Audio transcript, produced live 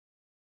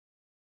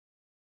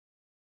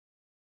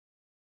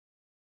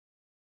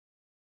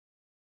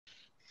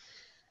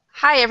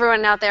Hi,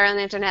 everyone out there in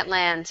the internet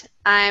land.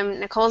 I'm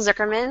Nicole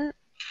Zuckerman,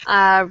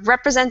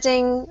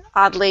 representing,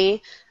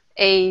 oddly,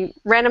 a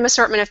random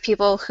assortment of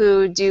people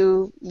who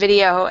do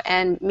video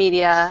and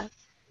media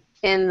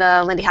in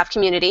the Lindy Hop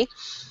community.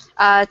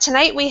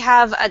 Tonight we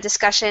have a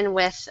discussion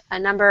with a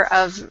number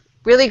of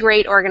really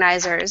great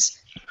organizers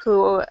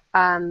who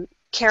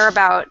care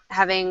about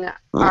having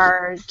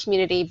our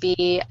community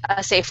be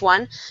a safe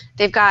one.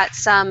 They've got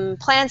some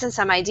plans and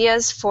some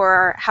ideas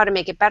for how to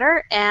make it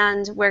better,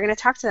 and we're going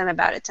to talk to them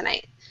about it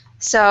tonight.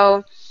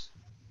 So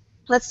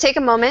let's take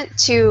a moment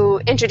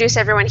to introduce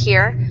everyone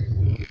here.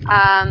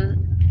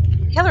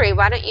 Hilary,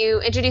 why don't you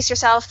introduce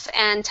yourself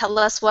and tell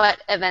us what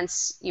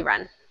events you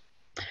run?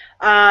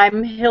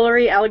 I'm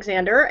Hilary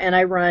Alexander, and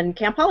I run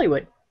Camp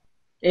Hollywood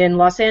in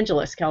Los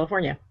Angeles,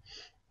 California.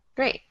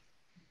 Great.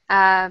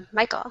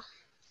 Michael.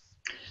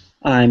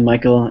 I'm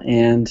Michael,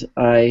 and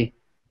I,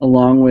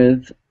 along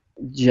with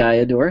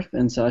Jaya Dorf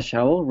and Sash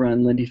Howell,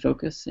 run Lindy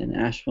Focus in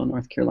Asheville,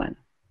 North Carolina.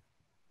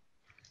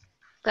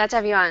 Glad to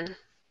have you on.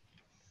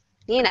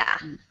 Nina.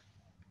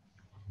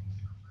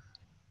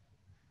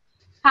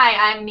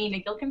 Hi, I'm Nina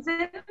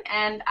Gilkenson,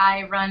 and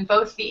I run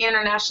both the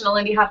International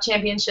Lindy Hop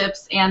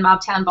Championships and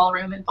Mobtown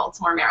Ballroom in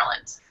Baltimore,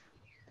 Maryland.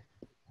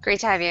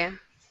 Great to have you.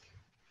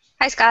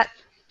 Hi, Scott.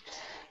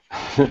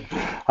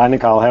 Hi,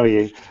 Nicole. How are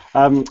you?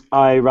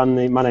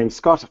 My name's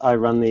Scott. I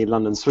run the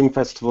London Swing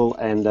Festival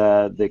and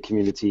the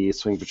Community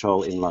Swing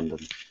Patrol in London.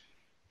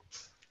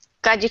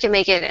 Glad you can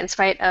make it in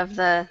spite of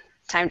the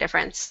time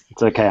difference.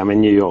 It's okay. I'm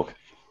in New York.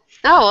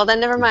 Oh, well, then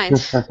never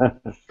mind.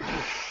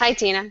 Hi,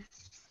 Tina.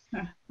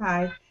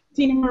 Hi.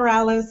 Tina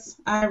Morales.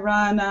 I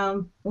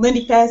run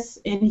Lindy Fest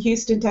in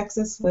Houston,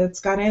 Texas with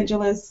Scott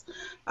Angeles,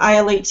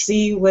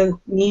 ILHC with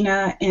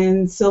Nina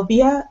and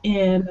Sylvia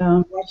in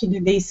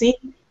Washington, D.C.,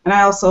 and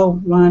I also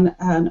run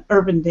an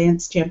urban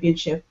dance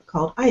championship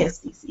called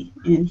ISDC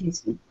in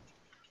Houston.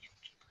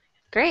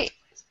 Great.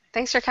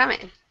 Thanks for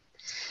coming.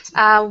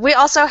 We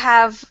also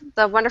have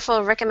the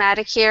wonderful Rik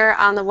Panganiban here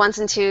on the ones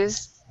and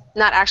twos.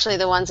 Not actually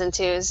the ones and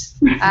twos.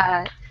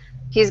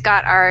 He's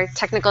got our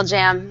technical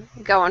jam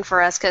going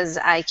for us because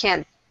I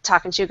can't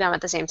talk and chew gum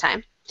at the same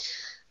time.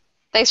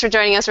 Thanks for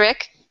joining us,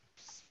 Rik.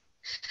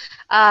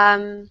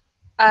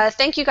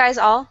 Thank you guys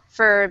all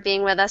for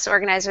being with us,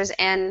 organizers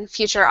and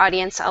future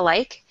audience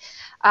alike.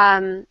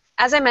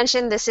 As I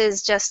mentioned, this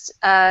is just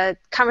a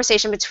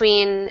conversation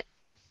between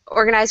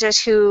organizers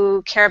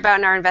who care about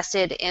and are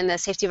invested in the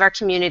safety of our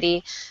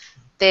community.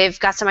 They've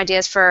got some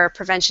ideas for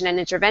prevention and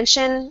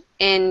intervention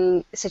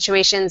in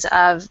situations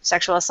of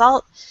sexual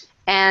assault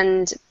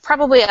and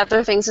probably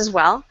other things as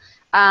well.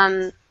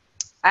 Let's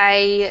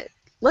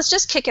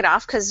just kick it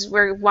off because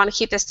we want to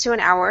keep this to an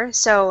hour.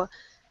 So,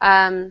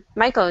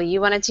 Michael, you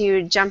wanted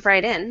to jump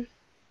right in.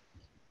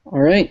 All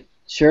right,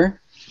 sure.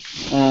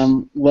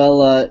 You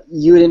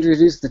had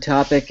introduced the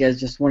topic as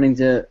just wanting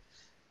to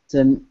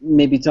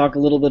maybe talk a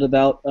little bit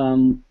about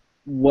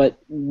what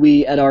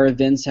we at our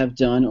events have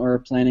done or are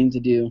planning to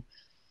do.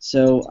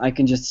 So I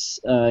can just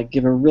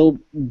give a real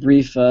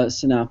brief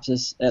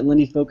synopsis. At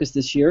Lindy Focus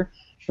this year,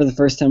 for the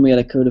first time we had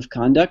a code of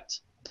conduct.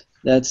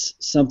 That's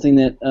something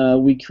that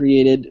we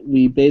created.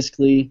 We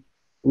basically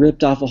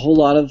ripped off a whole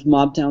lot of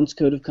Mobtown's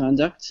code of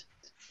conduct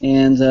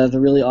and the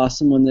really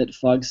awesome one that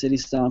Fog City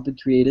Stomp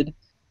had created.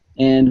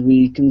 And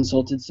we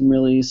consulted some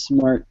really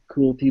smart,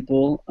 cool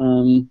people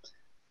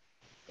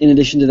in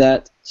addition to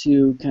that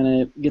to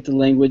kind of get the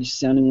language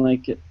sounding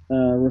like it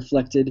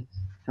reflected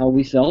how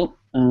we felt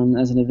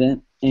as an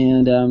event.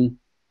 And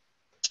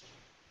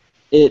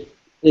it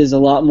is a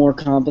lot more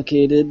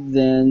complicated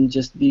than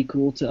just be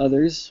cool to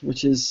others,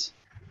 which is,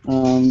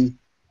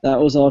 that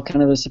was all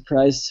kind of a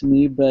surprise to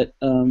me, but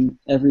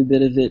every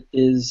bit of it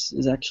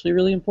is actually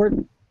really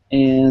important.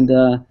 And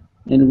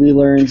we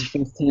learned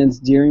firsthand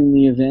during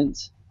the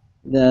event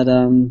that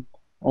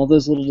all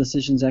those little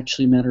decisions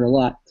actually matter a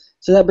lot.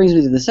 So that brings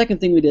me to the second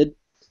thing we did,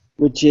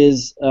 which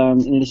is,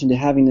 in addition to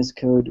having this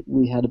code,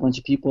 we had a bunch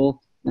of people,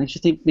 and I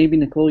actually think maybe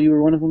Nicole, you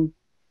were one of them,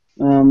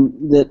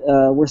 that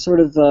were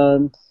sort of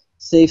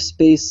safe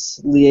space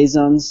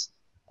liaisons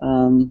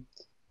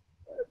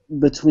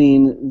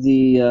between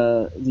the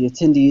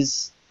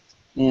attendees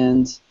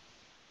and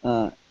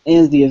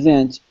the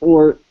event,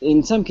 or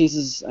in some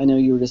cases, I know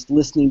you were just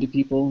listening to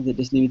people that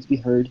just needed to be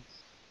heard,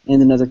 and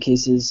in other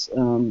cases,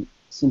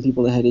 some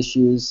people that had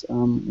issues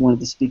wanted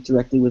to speak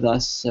directly with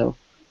us. So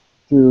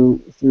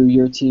through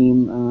your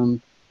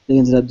team, they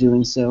ended up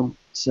doing so.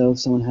 So if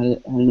someone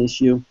had an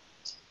issue,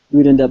 we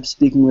would end up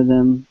speaking with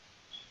them,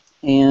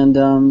 and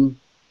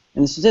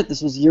this was it.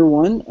 This was year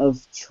one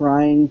of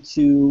trying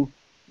to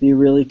be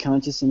really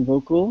conscious and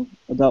vocal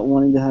about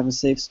wanting to have a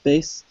safe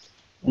space,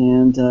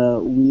 and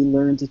we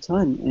learned a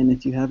ton. And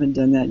if you haven't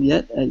done that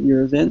yet at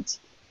your event,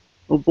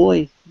 oh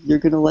boy, you're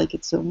going to like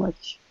it so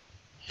much.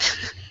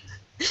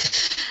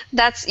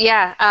 That's,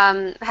 yeah,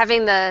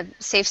 having the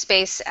safe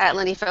space at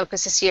Lindy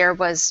Focus this year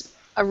was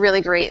a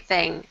really great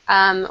thing.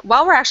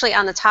 While we're actually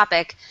on the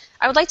topic,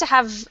 I would like to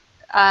have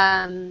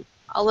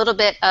a little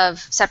bit of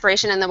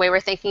separation in the way we're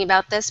thinking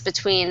about this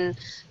between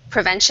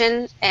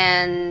prevention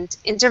and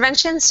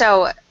intervention.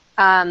 So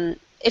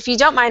if you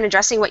don't mind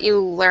addressing what you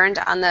learned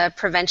on the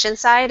prevention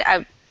side,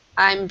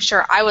 I'm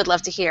sure I would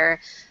love to hear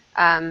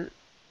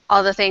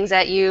all the things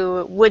that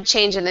you would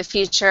change in the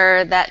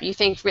future that you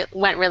think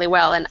went really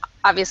well. And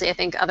obviously, I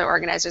think other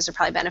organizers would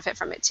probably benefit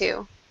from it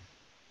too.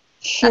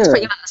 Sure. Not to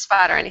put you on the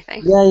spot or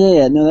anything.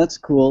 Yeah. No, that's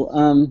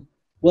cool.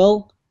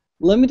 Well,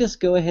 let me just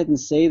go ahead and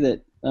say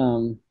that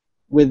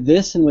with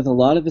this and with a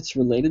lot of its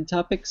related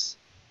topics,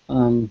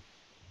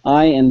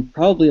 I and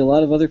probably a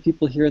lot of other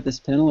people here at this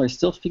panel are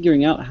still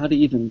figuring out how to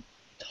even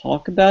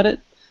talk about it.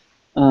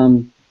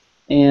 And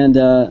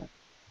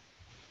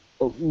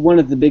one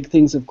of the big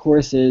things, of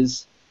course,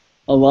 is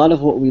a lot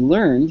of what we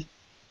learned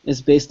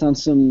is based on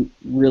some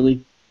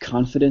really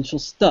confidential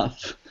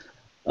stuff.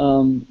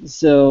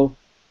 I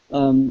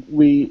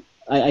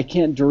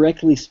can't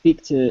directly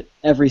speak to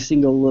every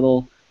single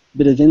little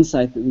bit of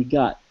insight that we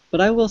got,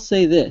 but I will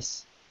say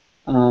this.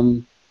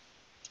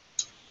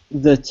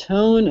 The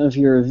tone of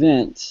your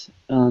event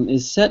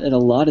is set at a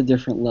lot of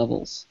different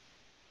levels,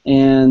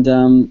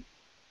 and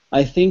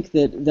I think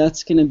that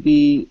that's going to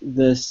be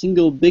the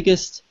single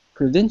biggest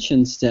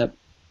prevention step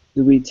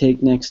that we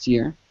take next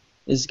year,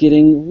 is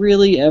getting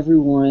really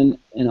everyone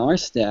in our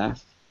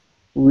staff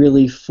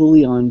really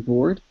fully on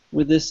board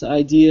with this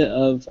idea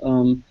of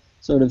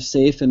sort of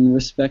safe and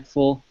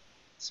respectful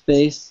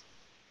space.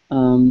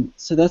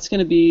 So that's going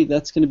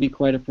to be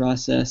quite a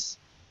process,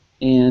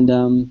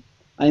 and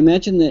I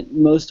imagine that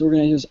most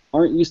organizers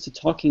aren't used to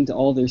talking to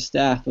all their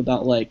staff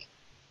about, like,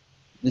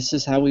 this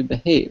is how we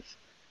behave.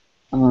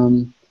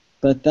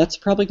 But that's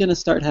probably going to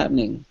start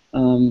happening,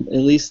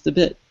 at least a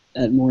bit,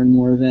 at more and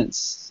more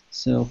events.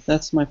 So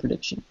that's my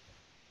prediction.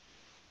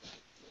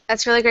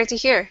 That's really great to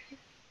hear.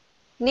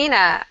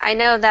 Nina, I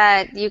know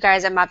that you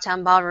guys at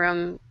Mobtown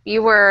Ballroom,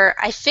 you were,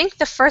 I think,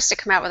 the first to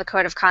come out with a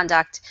code of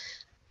conduct.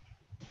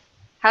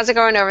 How's it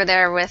going over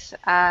there with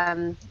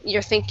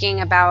your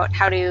thinking about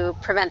how to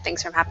prevent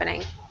things from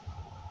happening?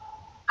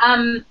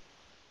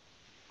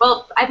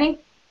 Well, I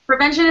think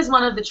prevention is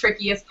one of the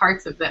trickiest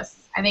parts of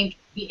this. I think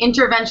the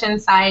intervention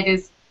side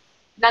is,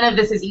 none of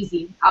this is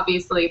easy,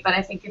 obviously, but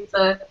I think it's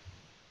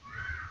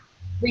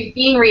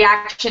being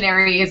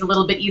reactionary is a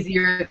little bit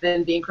easier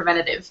than being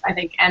preventative, I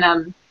think.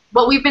 And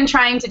what we've been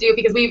trying to do,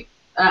 because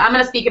I'm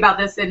going to speak about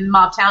this in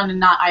Mobtown and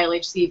not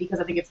ILHC, because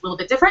I think it's a little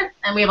bit different,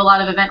 and we have a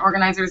lot of event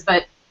organizers,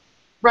 but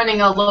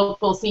running a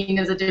local scene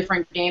is a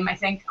different game, I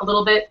think, a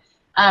little bit.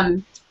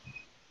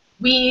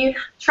 We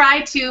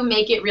try to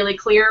make it really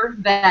clear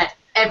that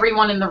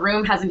everyone in the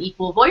room has an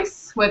equal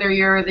voice, whether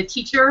you're the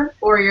teacher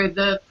or you're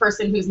the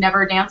person who's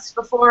never danced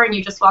before and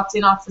you just walked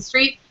in off the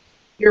street.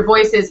 Your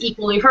voice is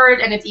equally heard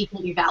and it's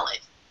equally valid.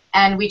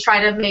 And we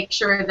try to make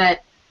sure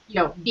that,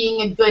 you know,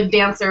 being a good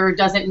dancer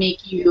doesn't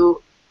make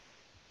you,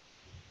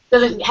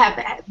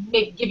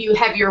 give you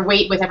heavier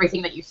weight with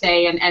everything that you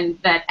say, and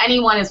that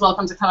anyone is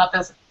welcome to come up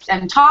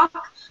and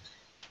talk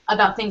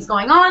about things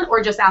going on,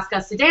 or just ask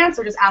us to dance,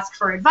 or just ask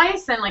for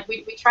advice. And like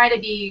we try to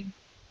be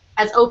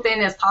as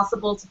open as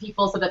possible to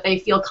people so that they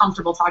feel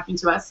comfortable talking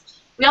to us.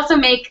 We also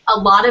make a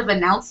lot of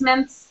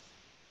announcements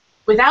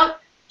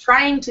without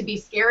trying to be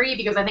scary,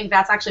 because I think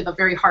that's actually the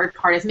very hard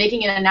part, is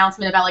making an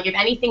announcement about, like, if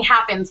anything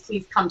happens,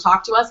 please come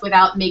talk to us,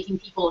 without making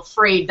people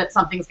afraid that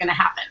something's going to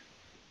happen.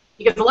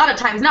 Because a lot of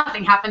times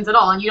nothing happens at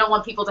all, and you don't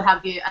want people to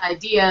have the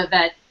idea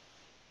that,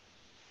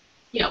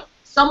 you know,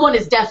 someone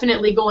is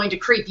definitely going to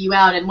creep you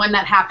out, and when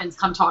that happens,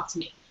 come talk to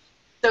me.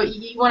 So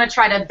you want to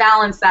try to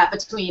balance that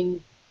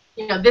between,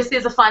 you know, this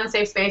is a fun,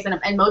 safe space,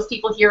 and most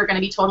people here are going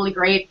to be totally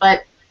great,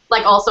 but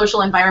like all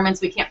social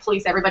environments, we can't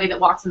police everybody that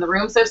walks in the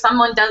room. So if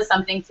someone does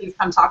something, please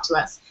come talk to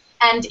us.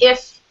 And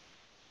if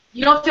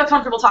you don't feel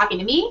comfortable talking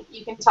to me,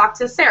 you can talk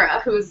to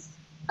Sarah, who's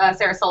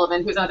Sarah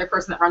Sullivan, who's another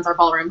person that runs our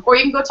ballroom. Or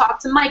you can go talk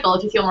to Michael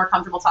if you feel more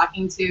comfortable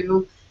talking to,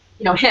 you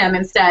know, him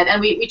instead. And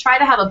we try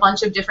to have a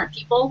bunch of different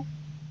people.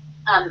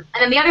 And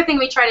then the other thing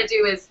we try to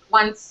do is,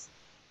 once,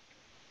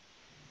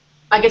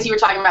 I guess you were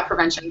talking about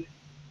prevention.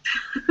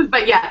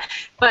 But yeah,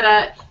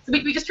 so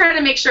we just try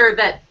to make sure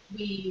that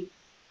we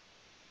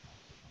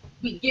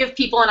give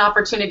people an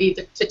opportunity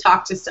to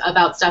talk to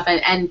about stuff,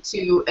 and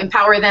to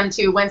empower them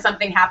to, when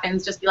something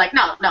happens, just be like,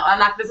 no,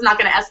 this is not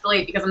going to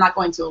escalate, because I'm not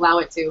going to allow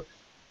it to,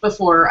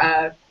 before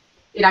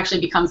it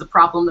actually becomes a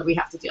problem that we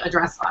have to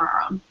address on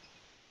our own.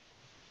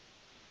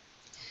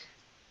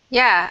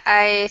 Yeah,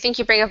 I think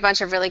you bring up a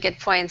bunch of really good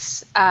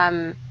points,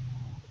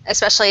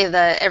 especially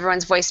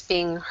everyone's voice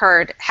being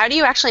heard. How do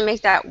you actually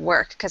make that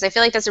work? Because I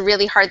feel like that's a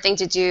really hard thing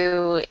to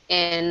do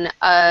in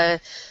an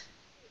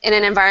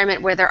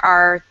environment where there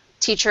are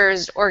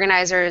teachers,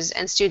 organizers,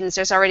 and students.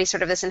 There's already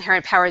sort of this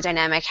inherent power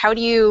dynamic. How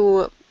do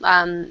you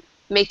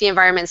make the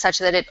environment such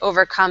that it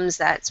overcomes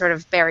that sort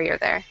of barrier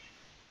there?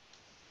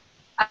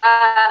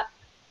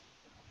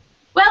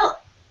 Well,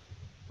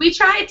 we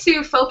try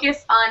to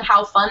focus on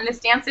how fun this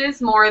dance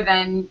is more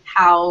than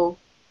how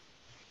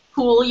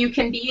cool you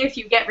can be if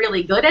you get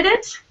really good at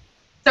it.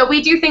 So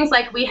we do things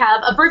like, we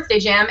have a birthday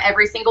jam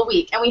every single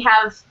week, and we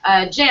have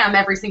a jam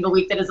every single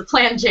week that is a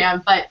planned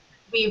jam, but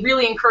we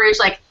really encourage,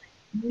 like,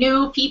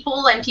 new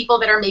people and people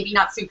that are maybe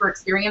not super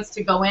experienced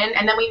to go in,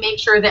 and then we make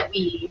sure that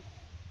we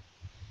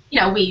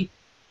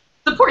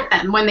support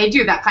them when they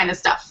do that kind of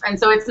stuff. And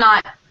so it's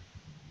not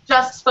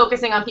just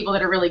focusing on people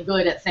that are really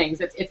good at things.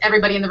 It's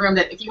everybody in the room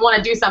that if you want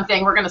to do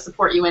something, we're going to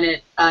support you in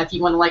it. If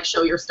you want to like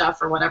show your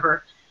stuff or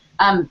whatever.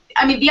 I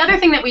mean, the other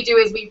thing that we do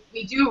is we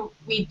do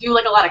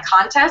like a lot of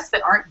contests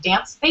that aren't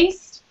dance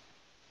based,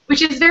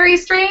 which is very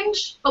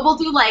strange. But we'll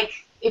do, like,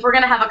 if we're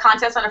going to have a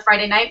contest on a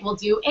Friday night, we'll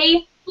do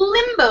a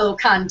limbo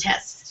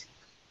contest.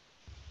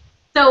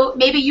 So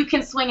maybe you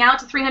can swing out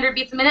to 300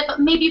 beats a minute, but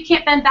maybe you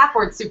can't bend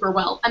backwards super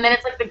well. And then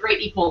it's like the great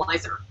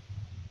equalizer.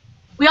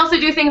 We also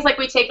do things like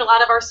we take a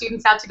lot of our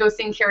students out to go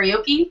sing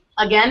karaoke.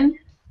 Again,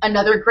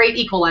 another great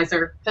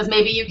equalizer, because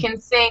maybe you can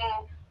sing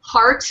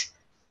Heart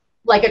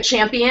like a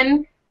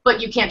champion, but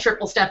you can't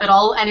triple step at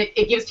all. And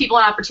it gives people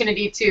an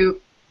opportunity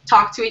to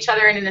talk to each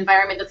other in an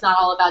environment that's not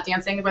all about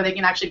dancing, where they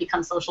can actually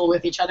become social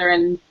with each other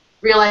and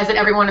realize that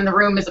everyone in the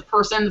room is a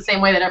person the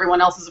same way that everyone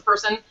else is a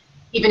person,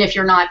 even if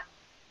you're not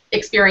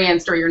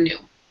experienced or you're new.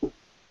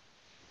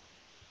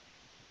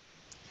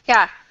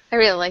 Yeah, I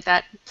really like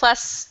that.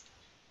 Plus,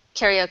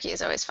 karaoke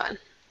is always fun.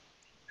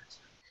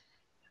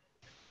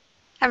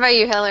 How about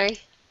you, Hilary?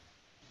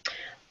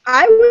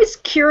 I was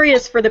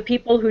curious for the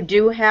people who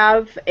do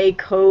have a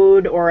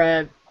code or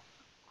a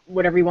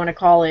whatever you want to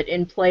call it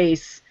in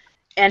place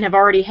and have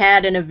already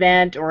had an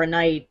event or a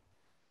night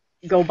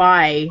go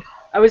by.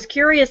 I was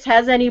curious,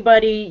 has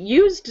anybody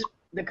used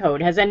the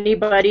code? Has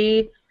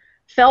anybody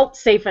felt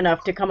safe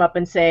enough to come up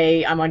and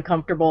say, I'm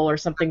uncomfortable or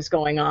something's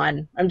going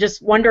on? I'm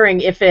just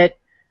wondering if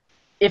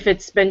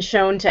it's been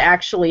shown to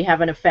actually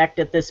have an effect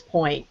at this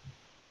point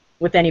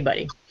with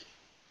anybody.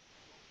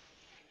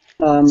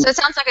 So it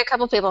sounds like a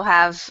couple people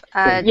have.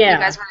 Yeah. Do you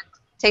guys want to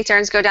take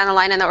turns, go down the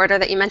line in the order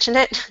that you mentioned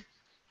it?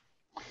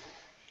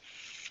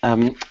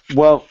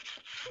 Well,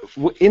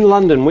 in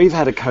London, we've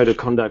had a code of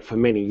conduct for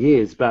many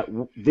years, but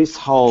this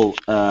whole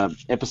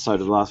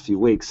episode of the last few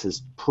weeks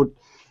has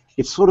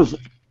sort of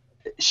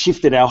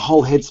shifted our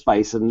whole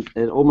headspace, and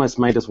it almost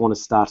made us want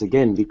to start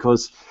again,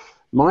 because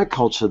my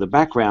culture, the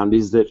background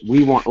is that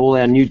we want all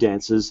our new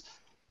dancers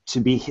to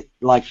be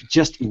like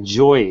just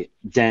enjoy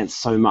dance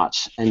so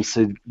much, and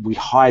so we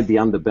hide the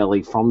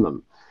underbelly from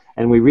them.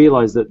 And we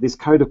realize that this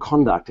code of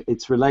conduct,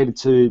 it's related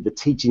to the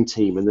teaching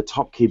team and the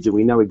top kids, and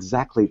we know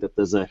exactly that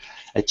there's a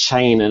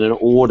chain and an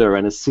order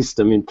and a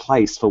system in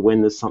place for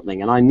when there's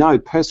something. And I know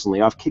personally,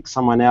 I've kicked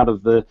someone out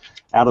of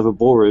a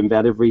ballroom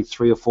about every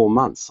 3 or 4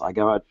 months. I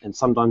go out, and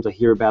sometimes I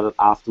hear about it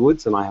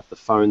afterwards, and I have to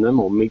phone them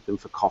or meet them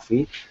for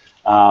coffee.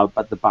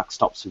 But the buck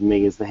stops with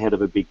me as the head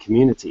of a big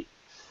community.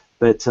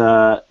 But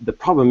the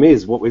problem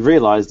is, what we've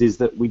realized is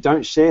that we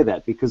don't share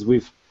that, because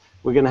we're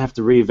going to have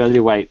to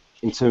reevaluate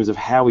in terms of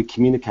how we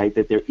communicate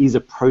that there is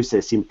a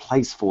process in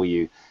place for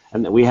you,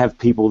 and that we have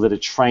people that are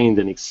trained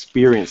and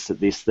experienced at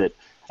this, that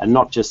are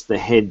not just the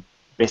head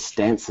best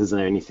dancers or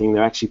anything.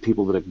 They're actually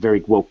people that are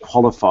very well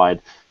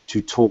qualified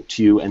to talk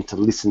to you and to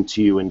listen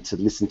to you and to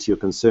listen to your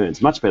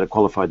concerns, much better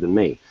qualified than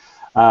me.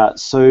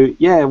 So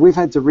yeah, we've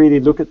had to really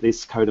look at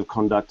this code of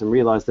conduct and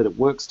realize that it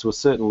works to a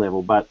certain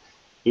level, but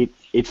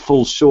it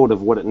falls short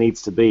of what it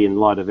needs to be in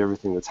light of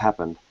everything that's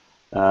happened.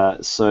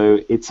 So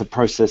it's a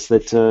process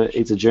that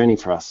it's a journey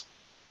for us,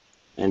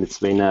 and it's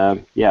been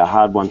a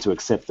hard one to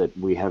accept that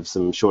we have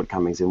some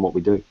shortcomings in what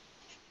we do.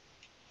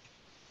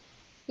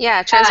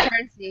 Yeah,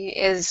 transparency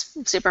is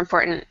super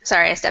important.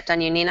 Sorry, I stepped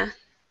on you, Nina.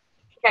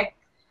 Okay.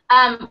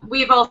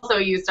 We've also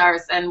used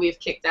ours, and we've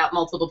kicked out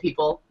multiple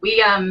people.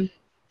 We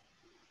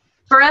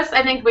for us,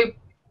 I think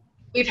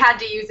we've had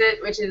to use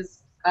it, which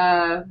is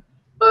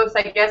both,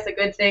 I guess, a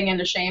good thing and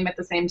a shame at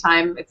the same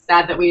time. It's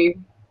sad that we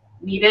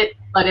need it,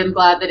 but I'm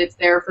glad that it's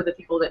there for the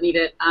people that need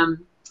it.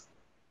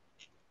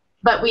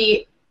 But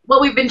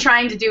what we've been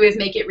trying to do is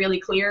make it really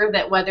clear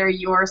that whether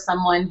you're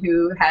someone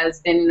who has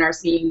been in our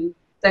scene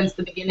since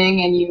the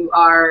beginning and you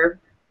are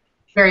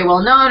very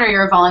well known, or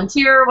you're a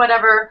volunteer or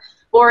whatever,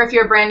 or if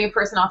you're a brand new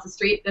person off the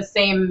street, the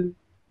same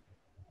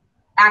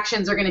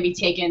actions are going to be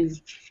taken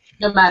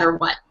no matter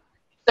what.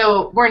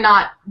 So we're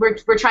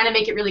trying to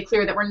make it really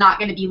clear that we're not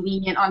going to be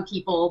lenient on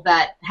people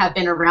that have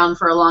been around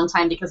for a long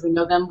time because we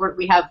know them.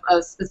 We have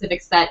a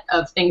specific set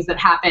of things that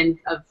happen,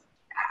 of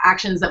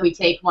actions that we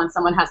take once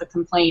someone has a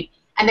complaint,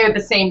 and they're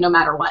the same no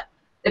matter what.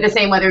 They're the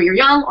same whether you're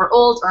young or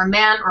old or a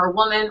man or a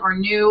woman or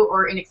new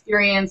or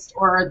inexperienced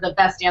or the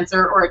best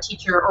dancer or a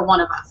teacher or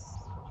one of us.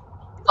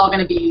 It's all going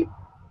to be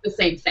the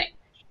same thing.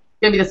 It's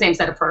going to be the same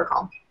set of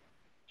protocol.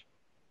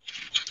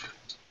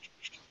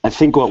 I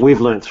think what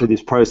we've learned through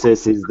this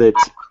process is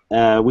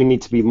that we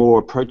need to be more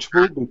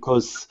approachable,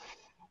 because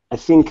I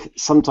think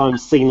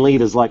sometimes scene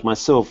leaders like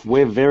myself,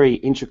 we're very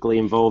intricately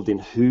involved in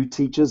who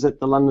teaches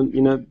at the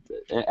London,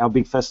 our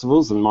big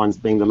festivals, and mine's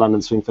being the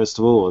London Swing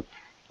Festival or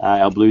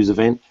our blues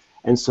event.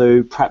 And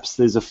so perhaps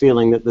there's a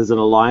feeling that there's an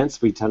alliance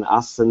between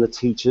us and the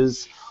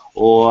teachers,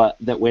 or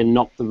that we're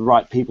not the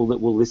right people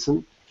that will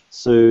listen.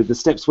 So the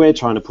steps we're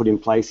trying to put in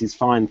place is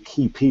find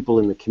key people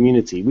in the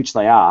community, which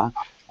they are,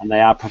 and they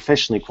are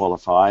professionally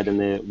qualified,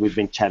 and we've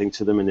been chatting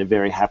to them, and they're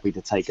very happy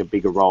to take a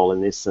bigger role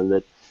in this, and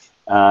that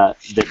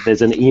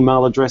there's an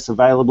email address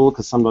available,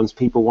 because sometimes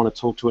people want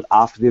to talk to it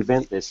after the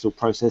event, they're still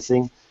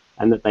processing,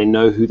 and that they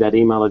know who that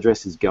email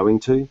address is going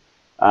to,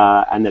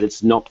 and that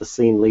it's not the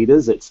scene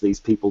leaders, it's these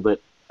people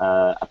that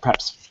are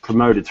perhaps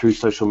promoted through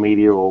social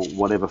media or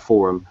whatever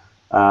forum,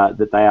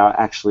 that they are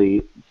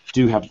actually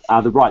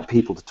are the right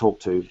people to talk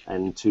to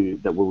and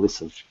that will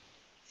listen.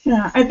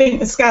 Yeah, I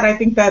think, Scott, I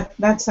think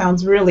that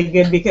sounds really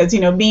good because,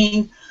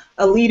 being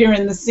a leader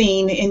in the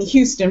scene in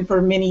Houston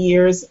for many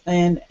years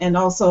and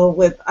also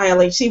with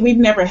ILHC, we've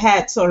never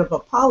had sort of a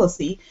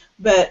policy,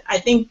 but I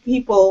think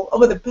people,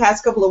 over the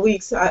past couple of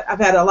weeks, I've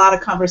had a lot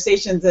of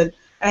conversations, and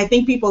I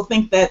think people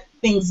think that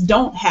things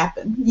don't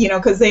happen,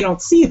 because they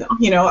don't see them.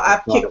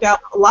 I've kicked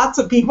out lots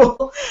of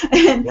people,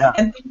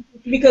 and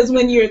because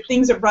when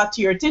things are brought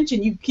to your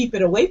attention, you keep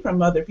it away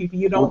from other people.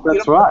 You don't. Well,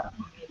 that's right.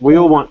 We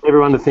all want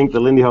everyone to think the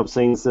Lindy Hop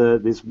scene's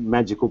this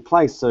magical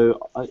place.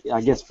 So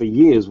I guess for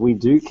years we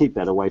do keep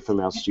that away from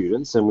our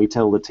students, and we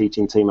tell the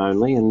teaching team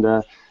only.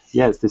 And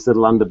it's this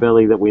little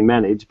underbelly that we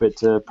manage, but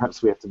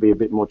perhaps we have to be a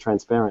bit more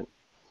transparent.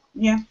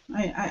 Yeah,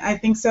 I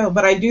think so.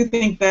 But I do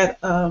think that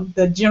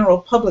the general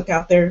public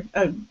out there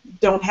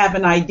don't have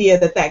an idea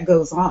that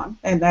goes on,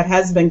 and that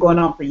has been going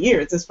on for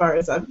years. As far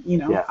as I've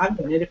been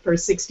in it for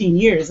 16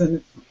 years,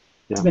 and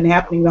it's been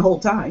happening the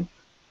whole time.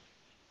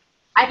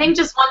 I think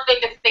just one thing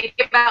to think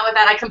about with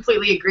that, I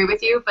completely agree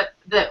with you, but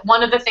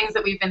one of the things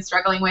that we've been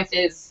struggling with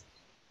is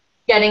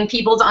getting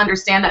people to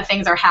understand that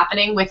things are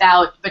happening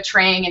without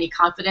betraying any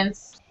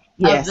confidence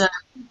of the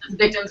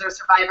victims or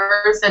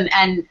survivors,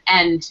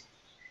 and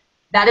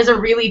that is a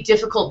really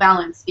difficult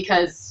balance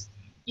because,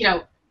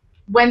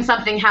 when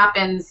something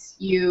happens,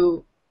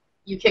 you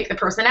kick the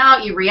person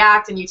out, you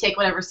react, and you take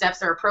whatever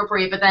steps are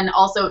appropriate, but then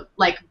also,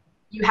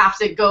 you have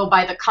to go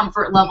by the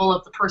comfort level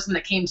of the person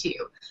that came to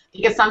you.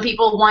 Because some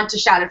people want to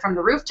shout it from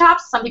the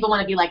rooftops, some people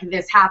want to be like,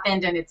 this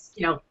happened, and it's,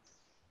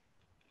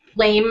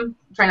 lame,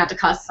 try not to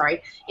cuss,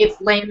 sorry,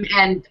 it's lame,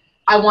 and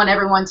I want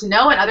everyone to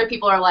know, and other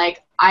people are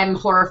like, I'm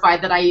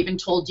horrified that I even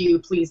told you,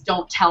 please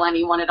don't tell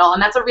anyone at all,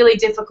 and that's a really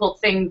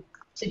difficult thing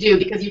to do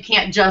because you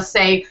can't just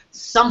say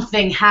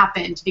something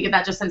happened because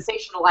that just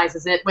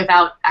sensationalizes it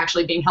without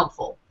actually being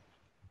helpful.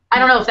 I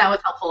don't know if that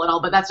was helpful at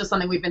all, but that's just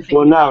something we've been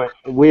thinking about. Well,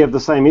 no, we have the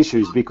same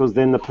issues because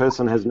then the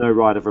person has no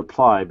right of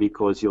reply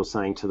because you're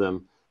saying to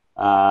them,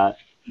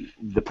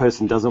 the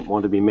person doesn't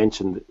want to be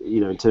mentioned,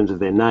 in terms of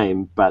their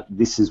name, but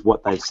this is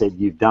what they've said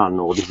you've done,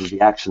 or this is the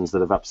actions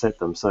that have upset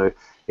them. So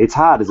it's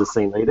hard as a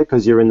scene leader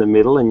because you're in the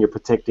middle and you're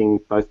protecting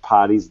both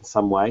parties in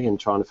some way and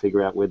trying to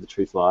figure out where the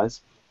truth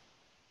lies.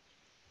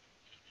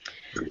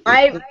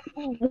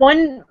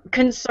 One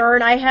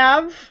concern I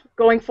have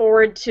going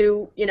forward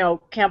to,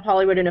 Camp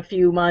Hollywood in a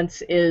few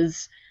months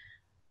is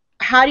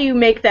how do you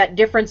make that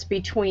difference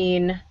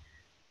between,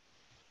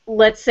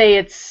 let's say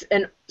it's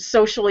a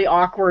socially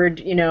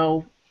awkward,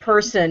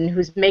 person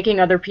who's making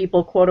other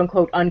people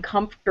quote-unquote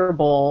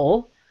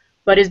uncomfortable,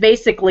 but is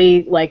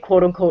basically like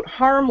quote-unquote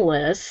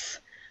harmless.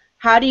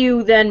 How do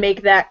you then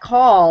make that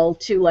call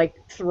to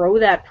throw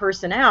that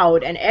person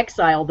out and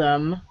exile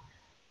them?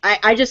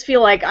 I just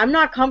feel like I'm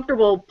not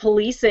comfortable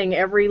policing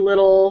every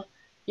little,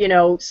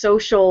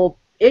 social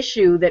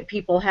issue that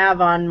people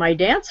have on my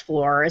dance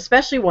floor,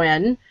 especially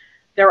when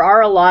there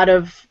are a lot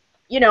of,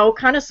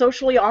 kind of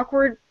socially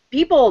awkward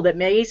people that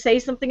may say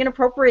something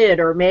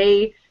inappropriate or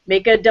may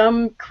make a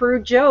dumb,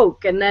 crude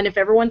joke. And then if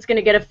everyone's going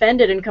to get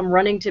offended and come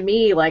running to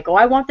me like, oh,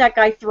 I want that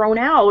guy thrown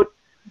out,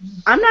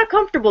 I'm not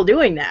comfortable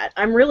doing that.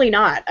 I'm really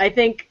not. I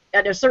think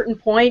at a certain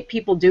point,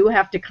 people do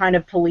have to kind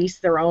of police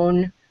their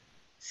own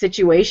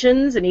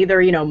situations and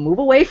either, move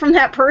away from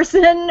that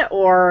person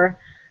or,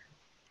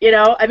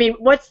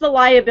 what's the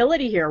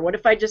liability here? What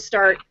if I just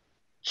start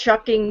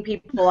chucking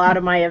people out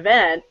of my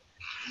event,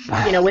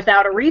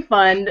 without a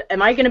refund?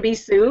 Am I going to be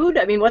sued?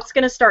 What's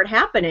going to start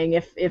happening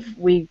if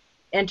we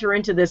enter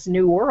into this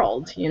new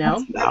world,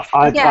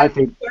 I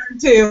think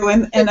too,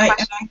 and I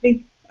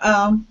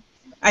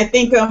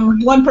think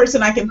one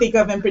person I can think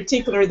of in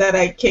particular that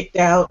I kicked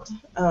out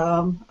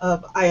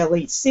of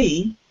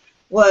ILHC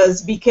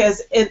was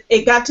because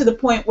it got to the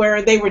point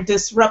where they were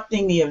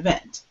disrupting the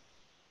event.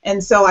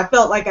 And so I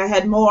felt like I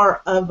had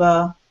more of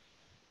a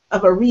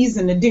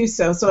reason to do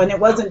so. And it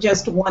wasn't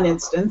just one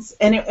instance.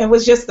 And it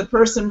was just the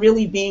person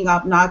really being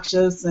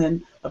obnoxious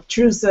and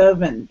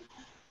obtrusive and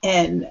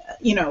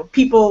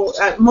people,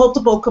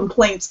 multiple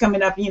complaints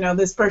coming up,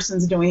 this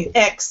person's doing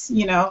X,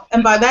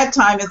 And by that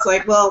time it's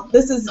like, well,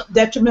 this is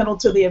detrimental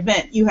to the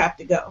event. You have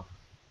to go.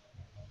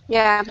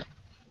 Yeah.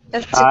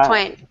 That's a good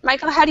point.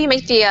 Michael, how do you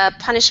make the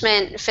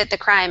punishment fit the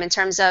crime in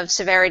terms of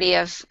severity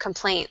of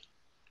complaint?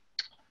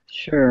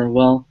 Sure.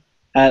 Well,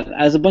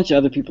 as a bunch of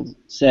other people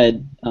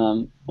said,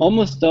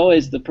 almost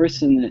always the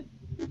person that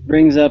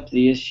brings up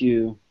the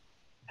issue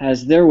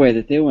has their way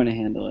that they want to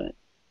handle it.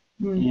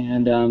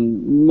 And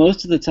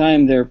most of the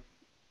time they're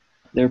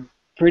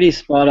pretty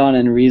spot on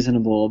and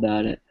reasonable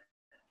about it.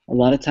 A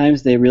lot of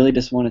times they really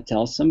just want to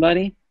tell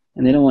somebody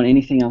and they don't want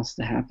anything else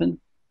to happen.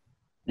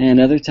 and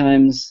other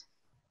times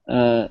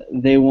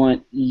they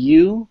want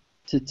you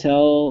to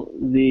tell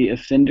the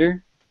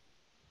offender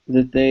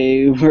that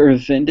they were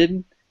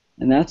offended,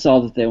 and that's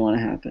all that they want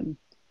to happen.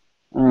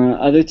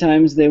 Other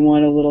times they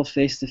want a little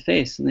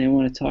face-to-face, and they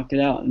want to talk it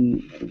out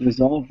and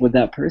resolve with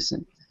that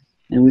person.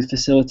 And we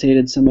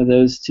facilitated some of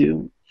those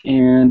too.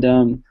 And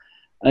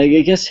I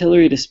guess,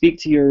 Hilary, to speak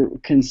to your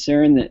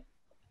concern that,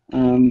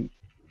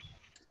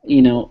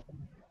 you know,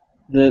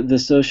 the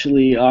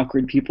socially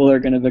awkward people are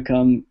going to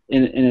become,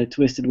 in a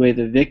twisted way,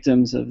 the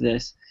victims of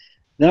this.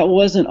 That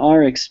wasn't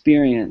our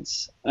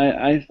experience.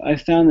 I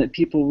found that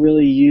people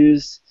really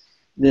used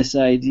this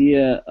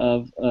idea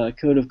of a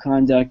code of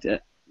conduct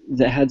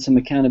that had some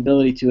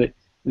accountability to it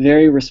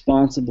very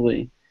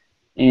responsibly,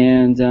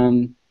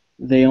 and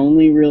they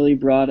only really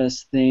brought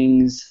us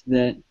things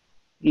that,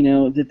 you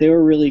know, that they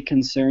were really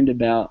concerned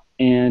about,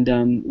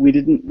 and we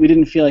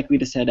didn't feel like we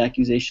just had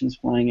accusations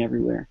flying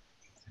everywhere.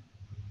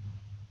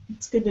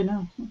 It's good to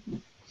know.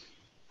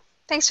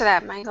 Thanks for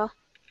that, Michael.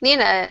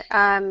 Nina,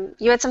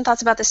 you had some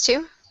thoughts about this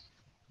too?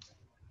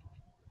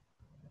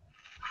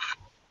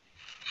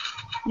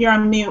 You're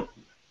on mute.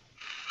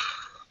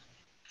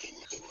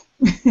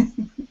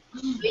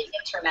 The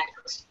internet.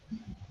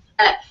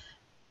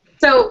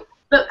 So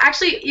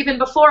actually, even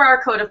before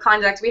our code of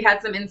conduct, we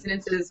had some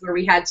incidences where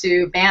we had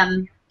to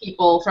ban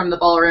people from the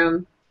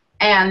ballroom,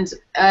 and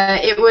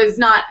it was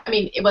not, I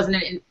mean, it wasn't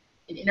an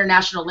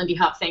international Lindy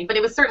Hop thing, but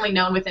it was certainly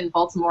known within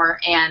Baltimore,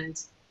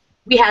 and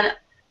we had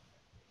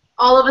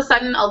all of a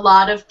sudden a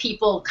lot of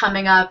people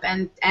coming up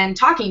and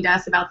talking to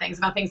us about things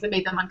that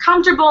made them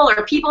uncomfortable,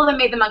 or people that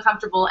made them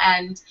uncomfortable.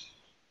 And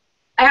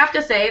I have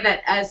to say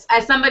that as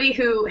somebody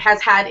who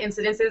has had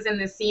incidences in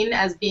this scene,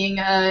 as being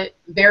a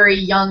very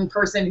young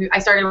person, I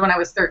started when I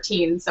was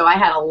 13, so I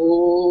had a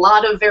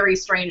lot of very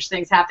strange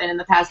things happen in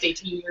the past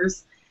 18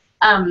 years.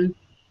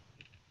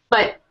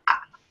 But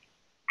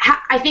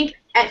I think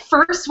at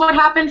first what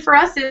happened for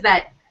us is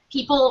that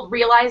people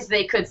realized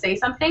they could say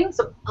something,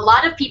 so a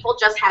lot of people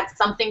just had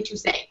something to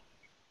say.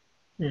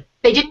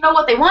 They didn't know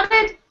what they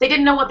wanted, they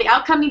didn't know what the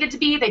outcome needed to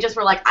be, they just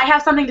were like, I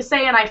have something to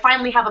say and I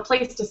finally have a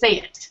place to say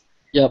it.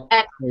 Yep.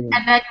 And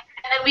then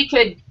we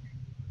could,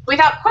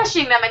 without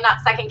questioning them and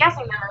not second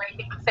guessing them or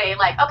anything, would say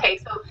like, okay,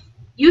 so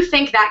you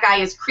think that guy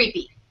is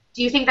creepy.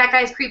 Do you think that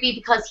guy is creepy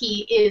because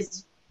he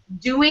is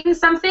doing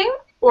something,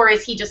 or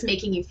is he just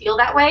making you feel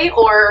that way,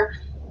 or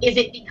is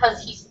it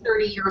because he's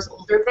 30 years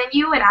older than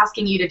you and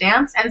asking you to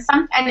dance?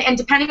 And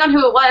depending on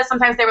who it was,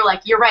 sometimes they were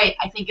like, you're right,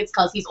 I think it's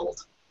because he's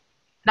old.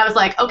 And I was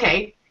like,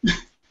 okay.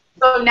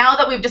 So now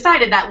that we've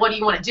decided that, what do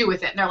you want to do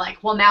with it? And they're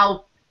like, well,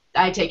 now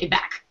I take it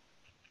back.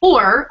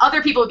 Or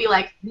other people would be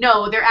like,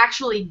 no, they're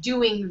actually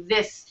doing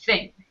this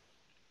thing.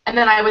 And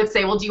then I would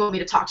say, well, do you want me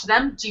to talk to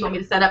them? Do you want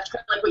me to set up,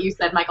 like what you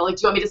said, Michael, like,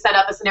 do you want me to set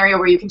up a scenario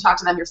where you can talk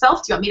to them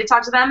yourself? Do you want me to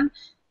talk to them?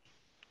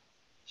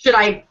 Should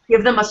I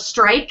give them a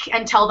strike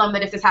and tell them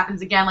that if this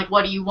happens again, like,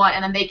 what do you want?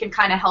 And then they can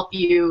kind of help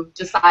you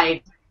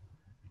decide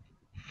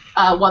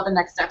what the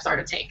next steps are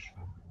to take.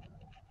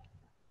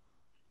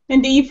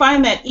 And do you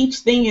find that each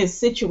thing is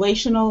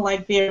situational,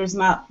 like there's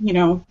not, you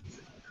know,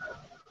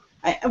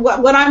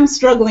 what I'm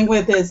struggling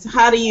with is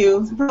how do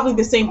you, probably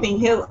the same thing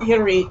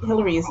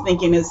Hilary is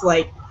thinking is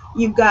like,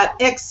 you've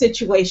got X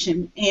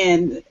situation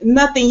and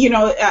nothing, you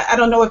know, I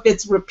don't know if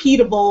it's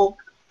repeatable,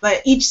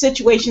 but each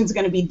situation is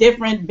going to be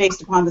different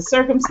based upon the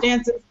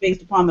circumstances,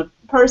 based upon the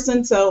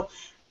person. So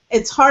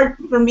it's hard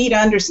for me to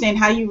understand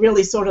how you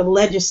really sort of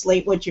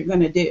legislate what you're going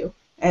to do,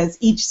 as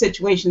each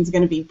situation is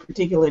going to be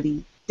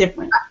particularly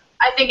different.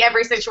 I think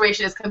every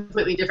situation is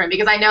completely different,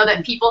 because I know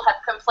that people have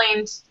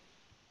complained,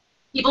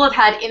 people have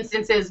had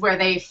instances where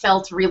they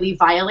felt really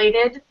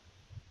violated,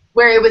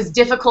 where it was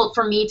difficult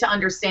for me to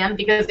understand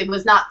because it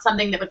was not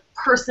something that would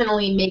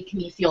personally make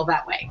me feel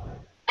that way.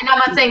 And I'm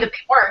not saying that they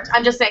weren't.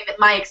 I'm just saying that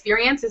my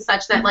experience is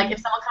such that, like,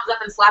 if someone comes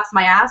up and slaps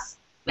my ass,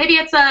 maybe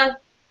it's a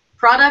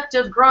product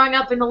of growing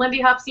up in the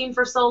Lindy Hop scene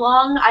for so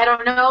long, I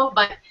don't know,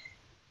 but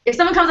if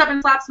someone comes up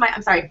and slaps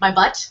my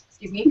butt,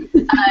 excuse me,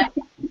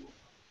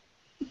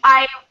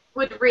 I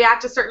would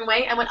react a certain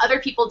way, and when other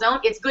people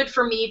don't, it's good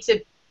for me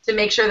to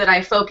make sure that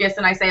I focus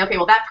and I say, okay,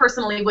 well, that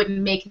personally wouldn't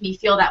make me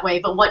feel that way,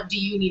 but what do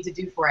you need to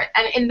do for it?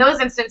 And in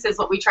those instances,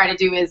 what we try to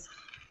do is,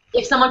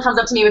 if someone comes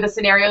up to me with a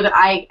scenario that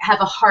I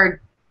have a hard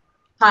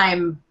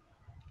time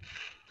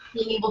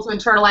being able to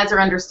internalize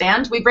or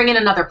understand, we bring in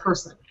another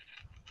person.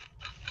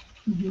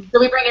 Mm-hmm. So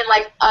we bring in,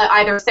 like,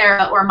 either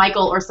Sarah or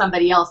Michael or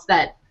somebody else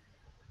that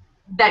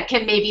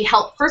can maybe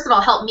help, first of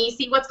all, help me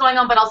see what's going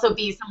on, but also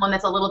be someone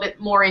that's a little bit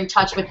more in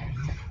touch with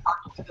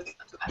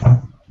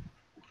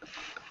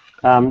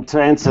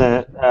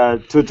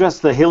to address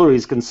the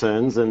Hilary's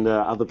concerns, and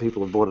other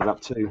people have brought it up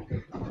too,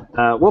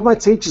 what my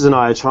teachers and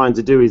I are trying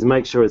to do is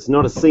make sure it's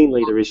not a scene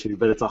leader issue,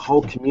 but it's a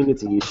whole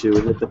community issue,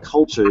 and that the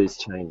culture is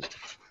changed.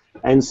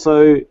 And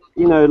so,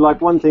 you know,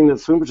 like, one thing that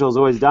Swim Patrol's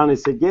always done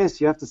is said,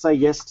 yes, you have to say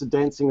yes to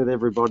dancing with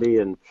everybody,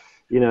 and,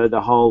 you know, the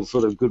whole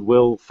sort of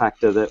goodwill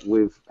factor that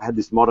we've had,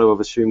 this motto of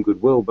assume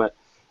goodwill, but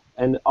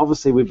and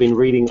obviously we've been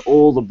reading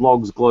all the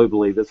blogs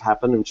globally that's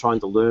happened and trying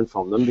to learn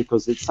from them,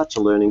 because it's such a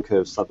learning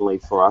curve suddenly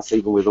for us,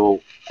 even with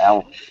all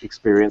our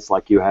experience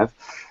like you have,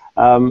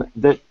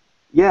 that,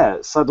 yeah,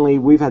 suddenly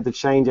we've had to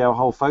change our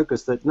whole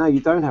focus that, no, you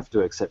don't have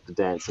to accept the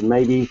dance, and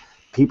maybe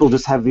people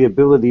just have the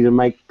ability to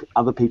make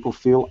other people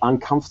feel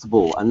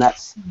uncomfortable, and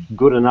that's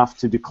good enough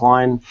to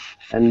decline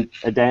and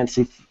a dance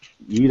if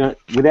you don't,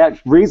 without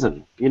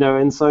reason, you know.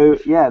 And so,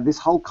 yeah, this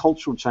whole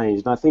cultural change,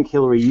 and I think,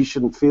 Hilary, you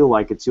shouldn't feel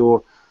like it's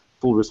your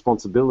full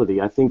responsibility.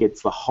 I think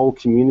it's the whole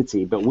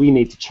community, but we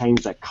need to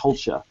change that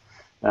culture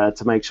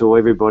to make sure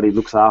everybody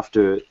looks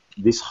after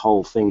this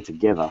whole thing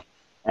together,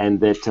 and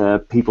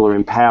that people are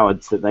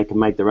empowered so that they can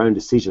make their own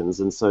decisions,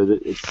 and so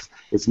that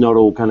it's not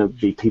all going to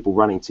be people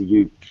running to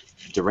you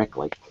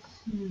directly.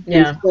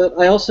 Yeah. But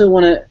I also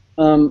want to,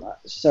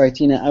 sorry,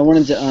 Tina, I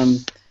wanted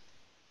to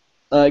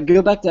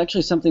go back to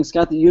actually something,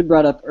 Scott, that you had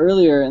brought up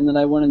earlier, and that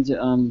I wanted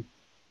to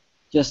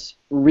just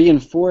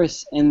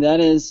reinforce, and that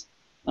is,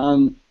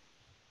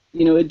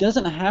 you know, it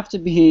doesn't have to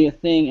be a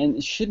thing, and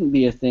it shouldn't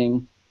be a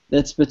thing,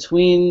 that's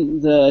between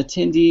the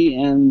attendee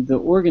and the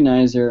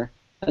organizer.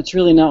 That's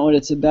really not what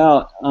it's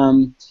about.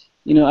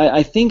 You know,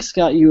 I think,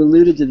 Scott, you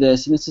alluded to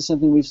this, and this is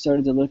something we've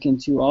started to look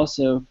into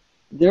also.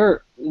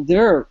 There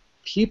are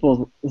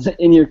people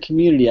in your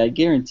community, I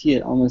guarantee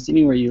it, almost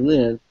anywhere you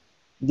live,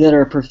 that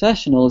are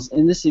professionals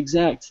in this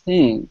exact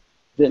thing,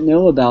 that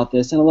know about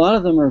this, and a lot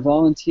of them are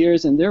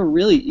volunteers, and they're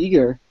really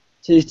eager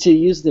to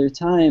use their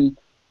time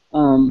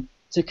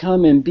to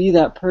come and be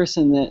that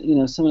person that, you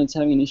know, someone that's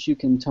having an issue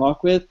can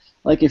talk with.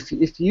 Like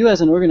if you as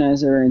an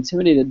organizer are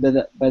intimidated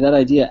by that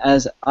idea,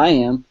 as I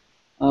am,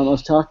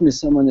 of talking to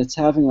someone that's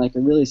having like a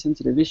really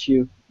sensitive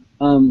issue,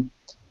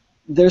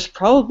 there's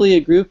probably a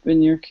group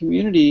in your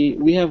community.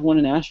 We have one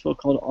in Asheville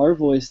called Our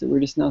Voice that we're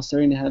just now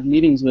starting to have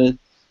meetings with.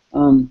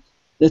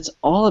 That's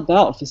all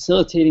about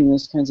facilitating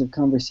those kinds of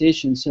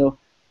conversations. So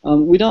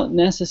we don't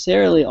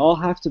necessarily all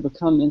have to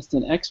become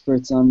instant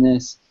experts on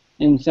this.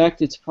 In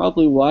fact, it's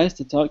probably wise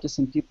to talk to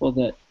some people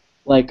that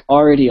like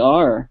already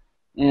are,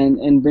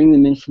 and bring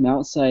them in from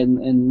outside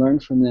and learn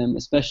from them,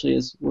 especially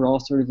as we're all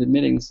sort of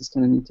admitting this is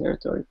kind of new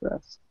territory for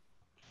us.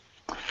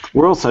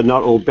 We're also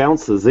not all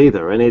bouncers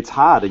either, and it's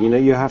hard, and you know,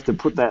 you have to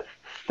put that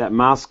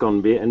mask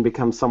on and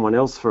become someone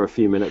else for a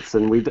few minutes,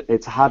 and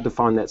it's hard to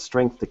find that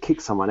strength to kick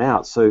someone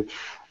out. So,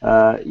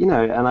 you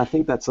know, and I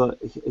think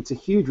it's a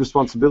huge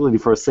responsibility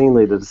for a scene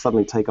leader to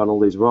suddenly take on all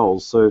these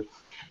roles. So,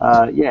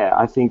 yeah,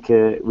 I think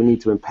we need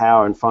to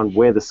empower and find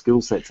where the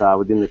skill sets are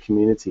within the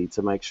community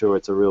to make sure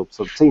it's a real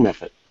sort of team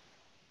effort.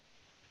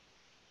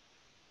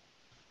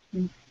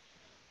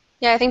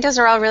 Yeah, I think those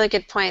are all really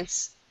good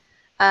points.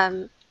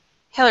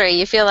 Hilary,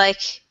 you feel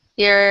like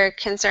your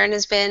concern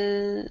has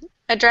been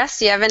addressed?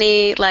 Do you have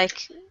any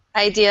like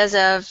ideas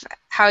of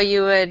how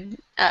you would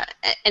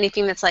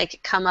anything that's like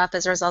come up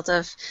as a result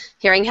of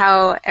hearing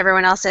how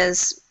everyone else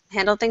has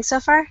handled things so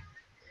far?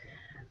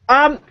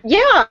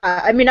 Yeah,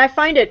 I mean, I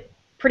find it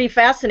pretty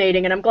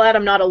fascinating, and I'm glad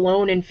I'm not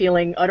alone in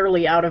feeling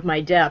utterly out of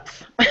my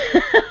depth.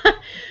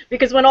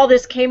 Because when all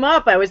this came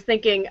up, I was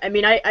thinking, I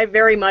mean, I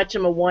very much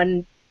am a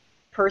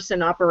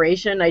one-person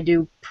operation. I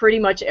do pretty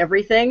much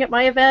everything at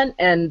my event,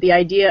 and the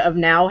idea of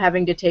now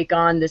having to take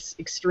on this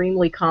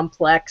extremely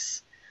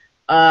complex,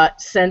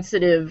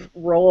 sensitive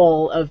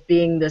role of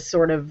being this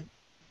sort of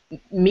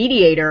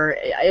mediator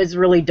is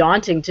really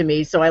daunting to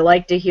me. So I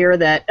like to hear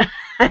that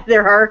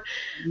there are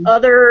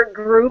other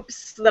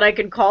groups that I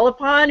can call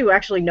upon who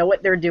actually know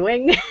what they're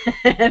doing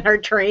and are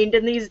trained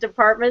in these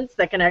departments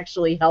that can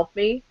actually help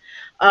me.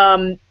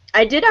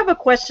 I did have a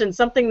question,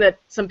 something that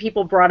some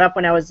people brought up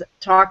when I was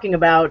talking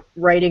about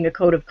writing a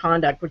code of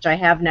conduct, which I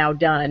have now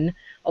done,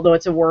 although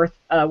it's a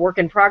work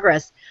in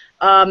progress.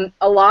 A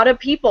lot of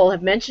people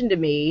have mentioned to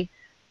me,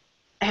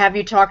 have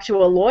you talked to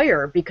a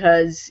lawyer,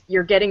 because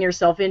you're getting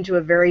yourself into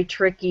a very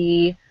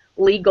tricky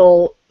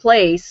legal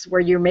place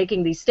where you're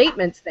making these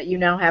statements that you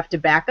now have to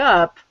back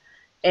up,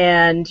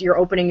 and you're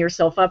opening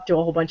yourself up to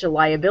a whole bunch of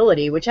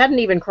liability, which hadn't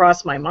even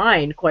crossed my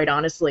mind, quite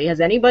honestly.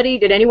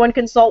 Did anyone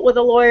consult with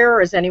a lawyer, or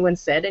has anyone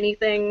said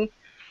anything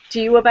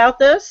to you about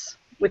this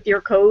with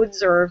your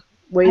codes or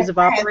ways of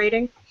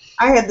operating?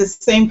 I had the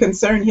same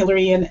concern,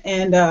 Hilary,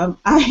 and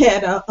I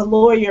had a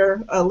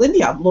lawyer, a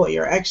Lindy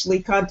lawyer,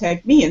 actually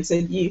contact me and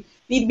said, you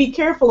need to be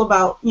careful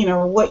about, you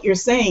know, what you're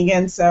saying.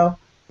 And so,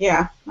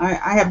 yeah, I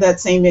have that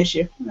same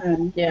issue,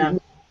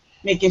 and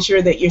making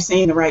sure that you're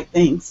saying the right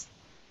things.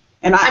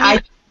 And I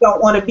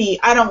don't want to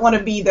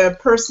be the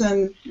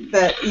person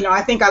that, you know,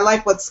 I think I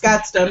like what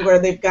Scott's done, where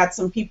they've got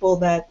some people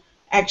that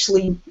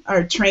actually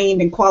are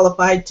trained and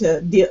qualified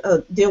to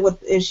deal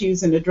with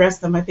issues and address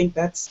them. I think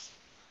that's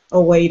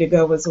a way to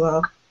go as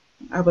well.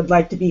 I would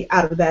like to be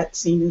out of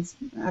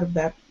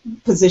that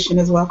position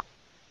as well.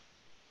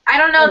 I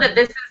don't know that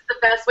this is the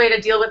best way to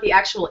deal with the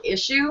actual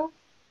issue,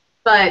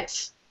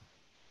 but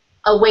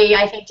a way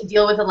I think to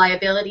deal with the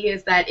liability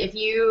is that if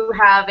you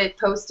have it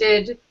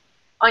posted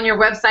on your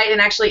website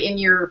and actually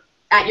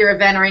at your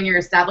event or in your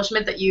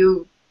establishment that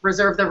you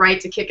reserve the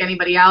right to kick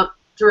anybody out,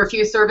 to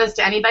refuse service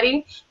to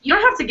anybody, you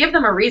don't have to give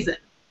them a reason.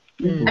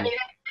 I mean,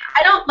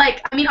 I don't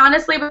like. I mean,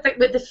 honestly, with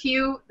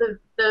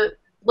the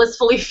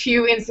blissfully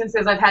few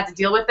instances I've had to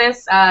deal with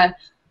this, I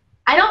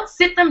don't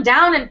sit them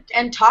down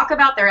and talk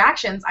about their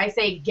actions. I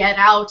say, get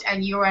out,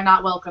 and you are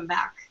not welcome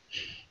back.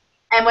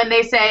 And when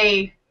they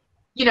say,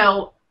 you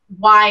know,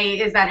 why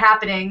is that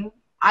happening,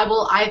 I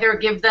will either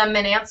give them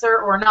an answer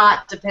or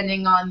not,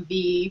 depending on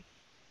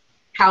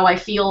how I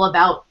feel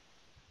about,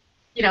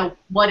 you know,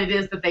 what it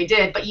is that they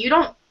did. But you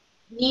don't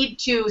need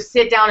to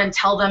sit down and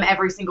tell them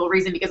every single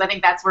reason, because I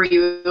think that's where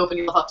you open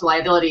yourself up to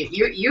liability.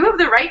 You have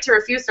the right to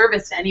refuse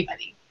service to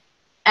anybody.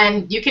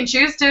 And you can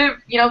choose to,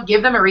 you know,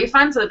 give them a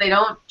refund so that they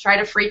don't try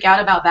to freak out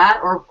about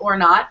that or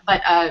not.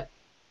 But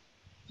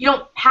you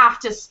don't have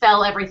to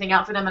spell everything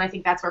out for them, and I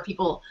think that's where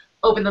people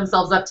open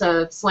themselves up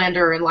to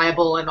slander and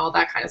libel and all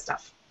that kind of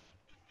stuff.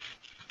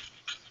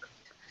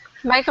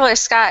 Michael or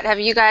Scott, have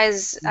you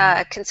guys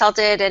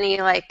consulted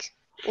any like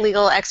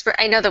legal expert?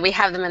 I know that we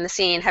have them in the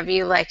scene. Have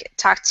you like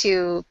talked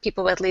to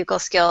people with legal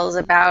skills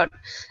about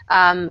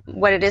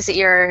what it is that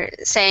you're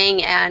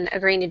saying and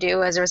agreeing to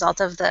do as a result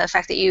of the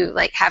fact that you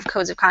like have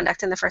codes of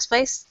conduct in the first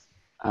place?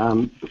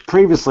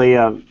 Previously,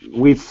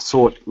 we've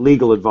sought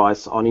legal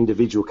advice on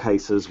individual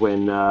cases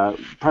when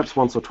perhaps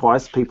once or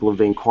twice people have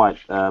been quite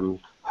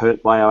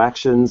hurt by our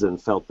actions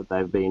and felt that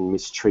they've been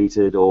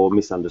mistreated or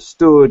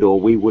misunderstood, or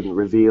we wouldn't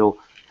reveal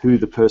who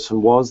the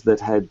person was that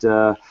had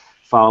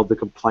filed the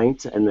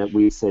complaint, and that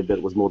we said that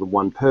it was more than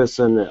one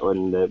person,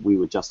 and that we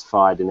were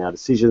justified in our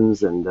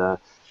decisions, and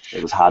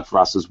it was hard for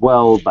us as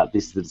well, but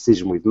this is the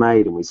decision we've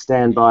made and we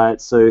stand by it.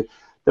 So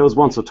there was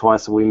once or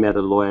twice we met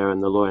a lawyer,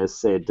 and the lawyer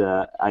said,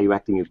 are you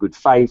acting in good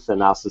faith,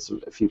 and asked us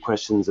a few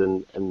questions,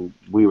 and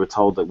we were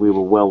told that we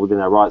were well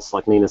within our rights.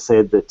 Like Nina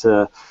said,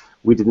 that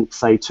we didn't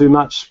say too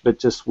much, but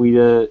just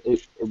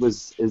it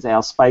was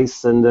our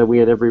space, and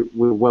we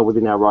were well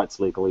within our rights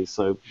legally,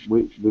 so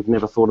we've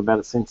never thought about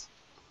it since.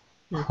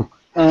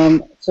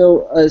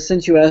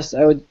 Since you asked,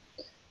 I would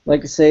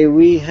like to say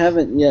we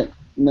haven't yet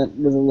met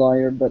with a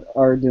lawyer, but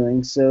are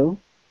doing so.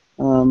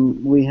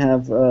 We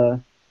have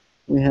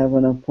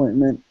an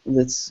appointment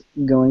that's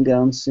going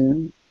down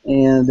soon,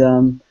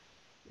 and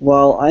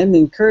while I'm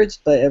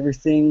encouraged by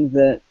everything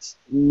that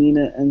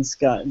Nina and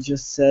Scott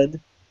just said,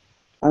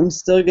 I'm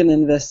still going to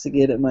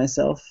investigate it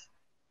myself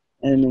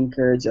and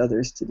encourage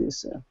others to do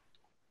so.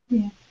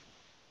 Yeah.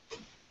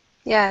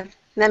 Yeah,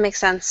 that makes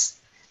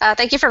sense.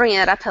 Thank you for bringing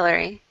that up,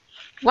 Hilary.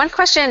 One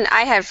question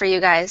I had for you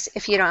guys,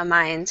 if you don't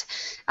mind.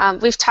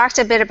 We've talked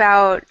a bit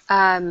about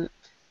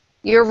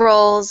your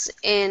roles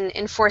in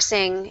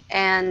enforcing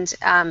and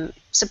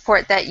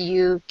support that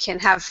you can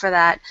have for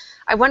that.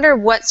 I wonder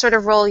what sort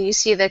of role you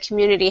see the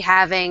community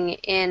having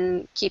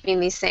in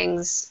keeping these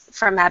things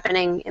from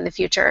happening in the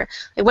future.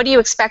 Like, what do you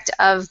expect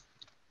of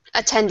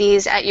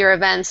attendees at your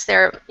events?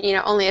 They're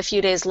only a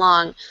few days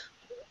long.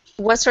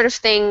 What sort of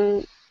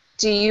thing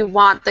do you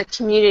want the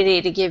community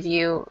to give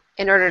you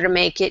in order to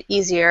make it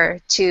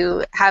easier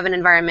to have an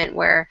environment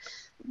where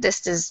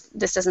this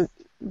doesn't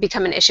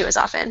become an issue as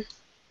often?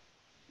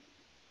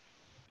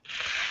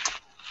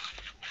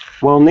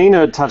 Well,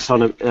 Nina touched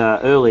on it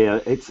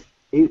earlier.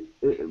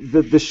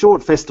 The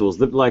short festivals,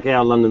 like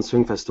our London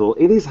Swing Festival,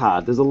 it is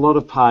hard. There's a lot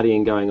of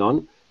partying going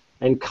on,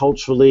 and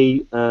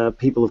culturally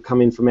people have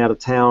come in from out of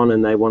town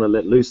and they want to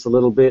let loose a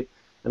little bit.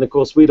 And of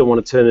course we don't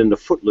want to turn it into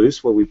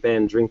Footloose where we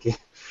ban drinking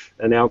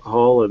and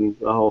alcohol and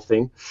the whole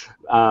thing.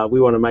 We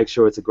want to make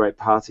sure it's a great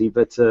party,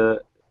 but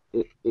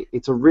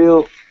it's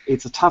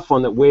a tough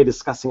one that we're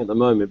discussing at the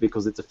moment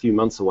because it's a few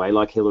months away,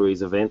 like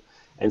Hilary's event.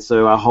 And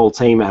so our whole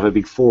team have a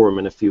big forum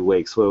in a few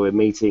weeks where we're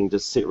meeting,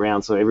 just sit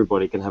around so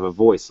everybody can have a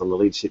voice on the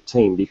leadership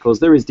team,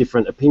 because there is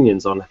different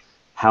opinions on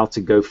how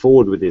to go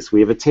forward with this. We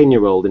have a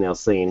 10-year-old in our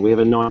scene. We have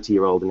a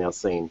 90-year-old in our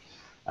scene.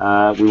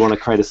 We want to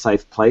create a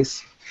safe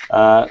place.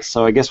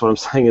 So I guess what I'm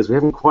saying is we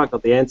haven't quite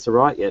got the answer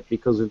right yet,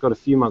 because we've got a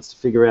few months to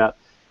figure out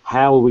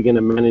how are we going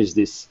to manage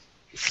this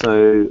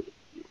so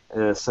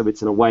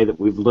it's in a way that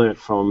we've learnt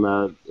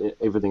from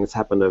everything that's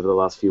happened over the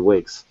last few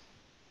weeks.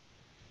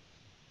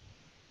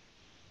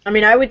 I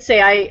mean, I would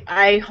say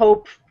I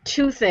hope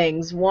two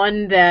things.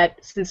 One, that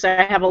since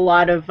I have a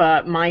lot of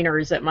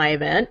minors at my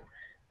event,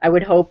 I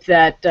would hope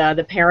that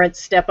the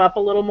parents step up a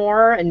little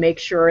more and make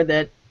sure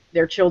that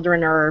their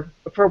children are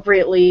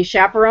appropriately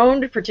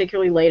chaperoned,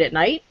 particularly late at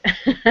night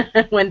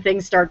when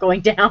things start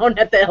going down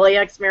at the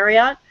LAX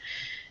Marriott.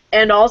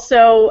 And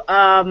also,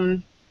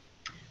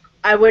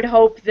 I would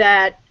hope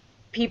that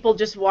people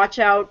just watch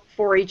out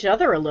for each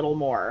other a little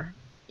more,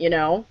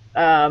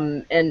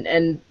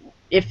 and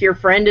if your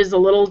friend is a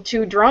little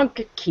too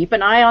drunk, keep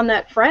an eye on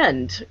that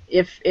friend.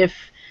 If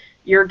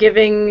you're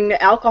giving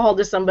alcohol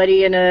to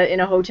somebody in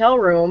a hotel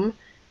room,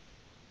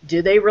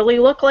 do they really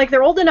look like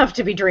they're old enough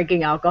to be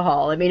drinking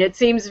alcohol? I mean, it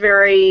seems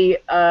very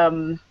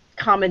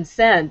common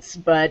sense,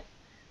 but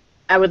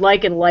I would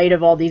like, in light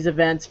of all these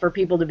events, for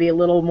people to be a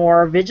little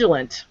more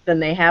vigilant than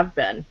they have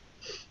been.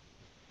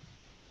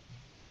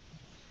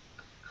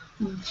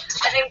 I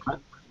think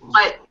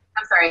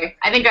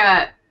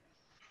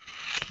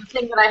the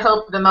thing that I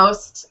hope the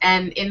most,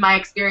 and in my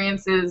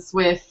experiences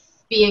with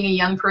being a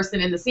young person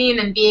in the scene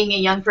and being a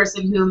young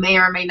person who may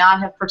or may not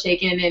have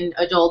partaken in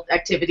adult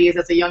activities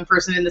as a young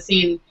person in the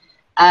scene.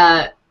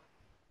 I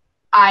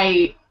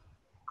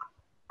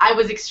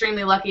was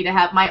extremely lucky to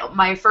have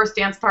my first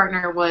dance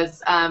partner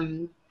was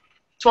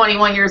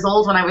 21 years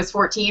old when I was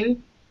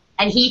 14,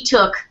 and he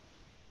took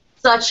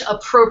such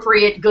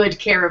appropriate good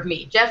care of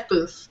me. Jeff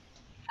Booth.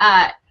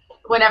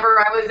 Whenever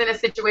I was in a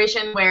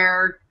situation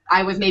where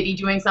I was maybe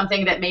doing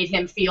something that made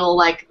him feel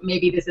like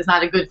maybe this is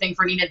not a good thing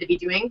for Nina to be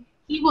doing,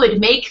 he would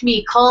make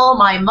me call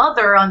my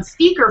mother on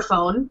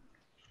speakerphone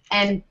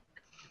and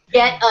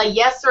get a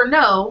yes or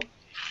no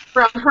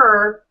from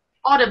her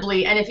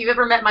audibly. And if you've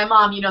ever met my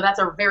mom, you know that's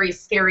a very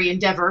scary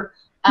endeavor.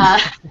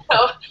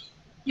 So,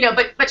 you know,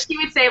 but she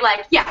would say,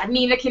 like, yeah,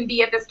 Nina can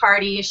be at this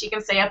party. She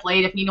can stay up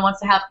late. If Nina wants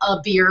to have a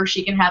beer,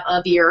 she can have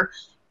a beer.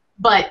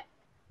 But,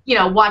 you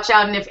know, watch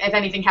out, and if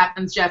anything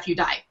happens, Jeff, you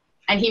die.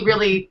 And he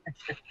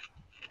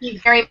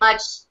very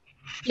much,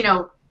 you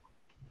know,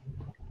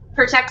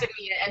 protected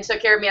me and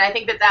took care of me. And I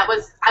think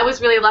I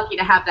was really lucky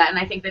to have that. And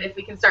I think that if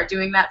we can start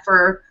doing that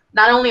for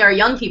not only our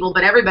young people,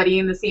 but everybody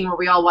in the scene, where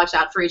we all watch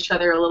out for each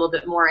other a little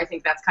bit more, I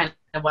think that's kind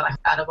of what I got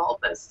out of all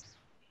of this.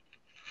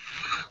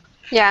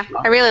 Yeah,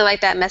 I really like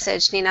that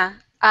message, Nina.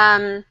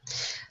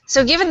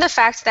 So given the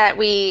fact that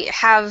we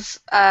have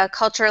a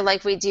culture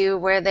like we do,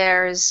 where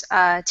there's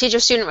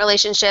teacher-student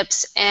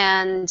relationships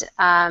and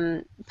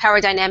power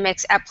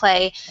dynamics at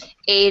play,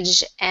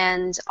 age,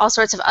 and all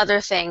sorts of other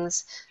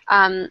things,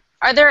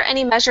 are there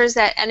any measures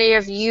that any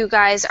of you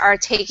guys are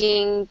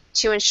taking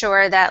to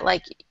ensure that,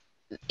 like,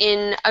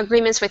 in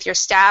agreements with your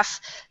staff,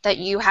 that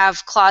you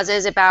have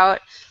clauses about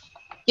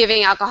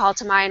giving alcohol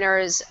to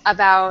minors,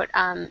 about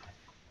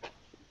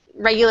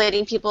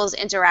regulating people's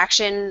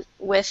interaction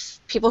with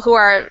people who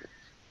are,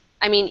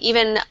 I mean,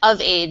 even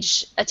of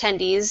age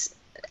attendees?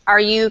 Are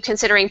you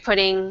considering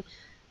putting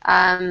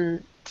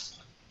any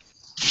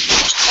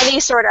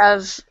sort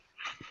of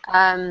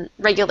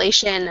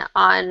regulation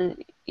on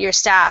your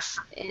staff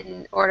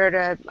in order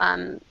to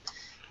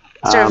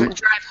sort of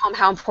drive home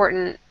how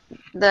important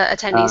the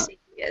attendee safety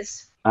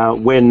is?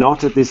 We're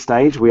not at this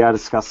stage. We are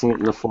discussing it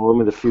in the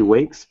forum in a few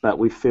weeks, but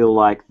we feel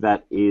like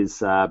that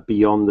is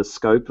beyond the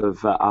scope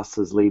of us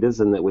as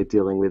leaders, and that we're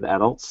dealing with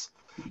adults.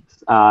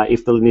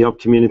 If the Lindy Hop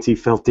community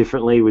felt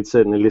differently, we'd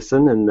certainly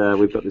listen, and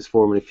we've got this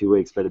forum in a few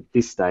weeks, but at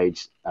this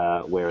stage,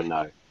 we're a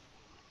no.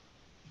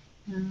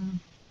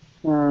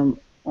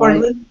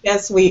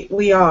 Yes,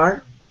 we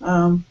are.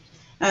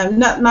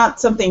 Not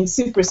something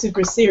super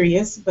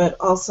serious, but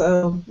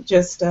also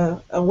just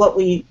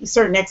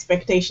certain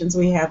expectations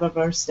we have of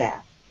our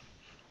staff.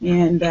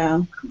 And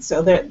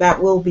so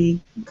that will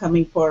be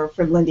coming for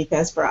Lindy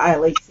Fest, for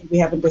ILHC. We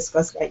haven't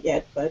discussed that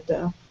yet, but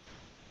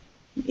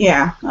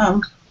yeah. I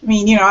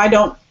mean, you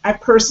know, I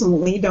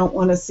personally don't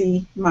want to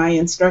see my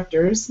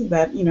instructors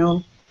that, you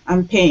know,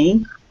 I'm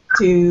paying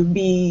to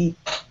be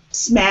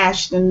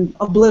smashed and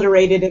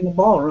obliterated in the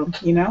ballroom.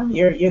 You know,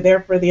 you're there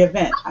for the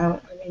event. I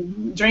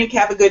mean, drink,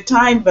 have a good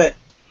time, but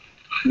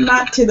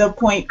not to the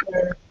point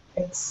where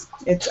it's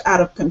out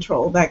of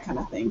control, that kind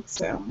of thing.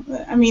 So,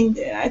 I mean,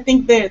 I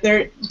think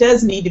there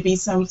does need to be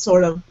some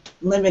sort of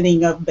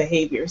limiting of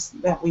behaviors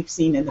that we've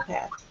seen in the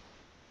past.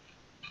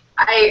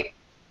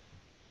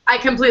 I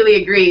completely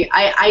agree.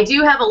 I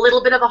do have a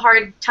little bit of a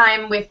hard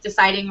time with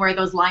deciding where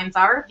those lines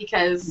are,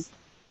 because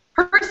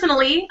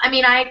personally, I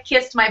mean, I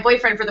kissed my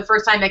boyfriend for the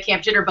first time at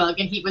Camp Jitterbug,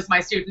 and he was my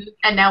student,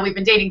 and now we've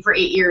been dating for 8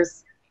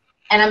 years.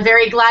 And I'm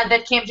very glad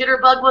that Camp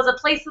Jitterbug was a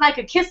place that I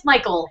could kiss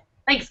Michael.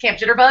 Thanks, Camp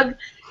Jitterbug.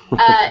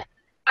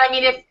 I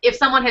mean, if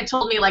someone had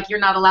told me, like, you're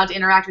not allowed to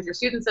interact with your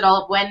students at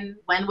all, when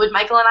would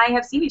Michael and I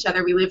have seen each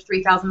other? We live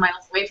 3,000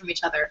 miles away from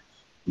each other.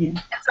 Yeah. And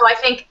so I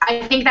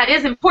think that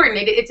is important.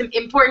 It's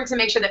important to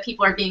make sure that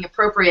people are being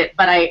appropriate,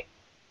 but it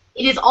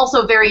is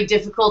also very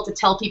difficult to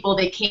tell people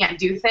they can't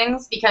do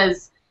things,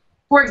 because,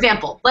 for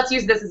example, let's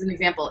use this as an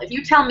example. If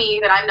you tell me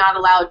that I'm not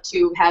allowed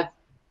to have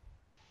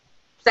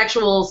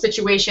sexual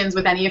situations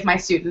with any of my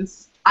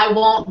students, I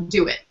won't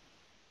do it.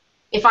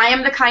 If I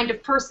am the kind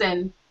of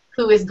person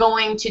who is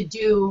going to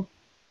do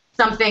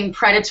something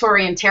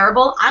predatory and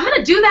terrible, I'm going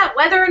to do that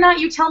whether or not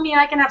you tell me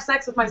I can have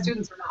sex with my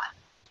students or not.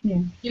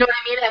 Yeah. You know what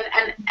I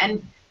mean?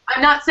 And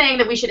I'm not saying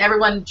that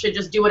everyone should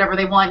just do whatever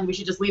they want and we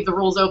should just leave the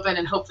rules open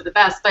and hope for the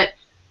best, but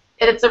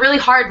it's a really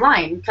hard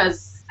line,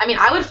 because, I mean,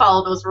 I would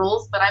follow those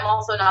rules, but I'm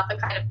also not the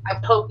kind of, I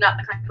would hope not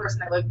the kind of person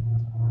that would.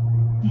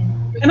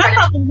 And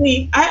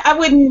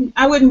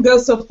I wouldn't go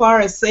so far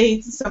as say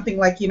something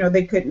like, you know,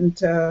 they couldn't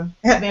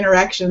have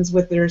interactions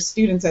with their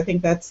students. I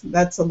think that's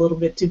a little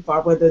bit too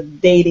far, whether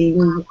dating,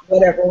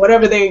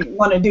 whatever they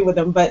want to do with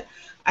them. But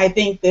I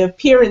think the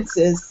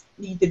appearances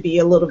need to be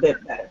a little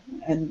bit better.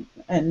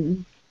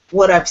 And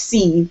what I've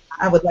seen,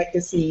 I would like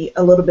to see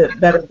a little bit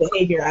better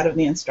behavior out of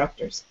the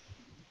instructors.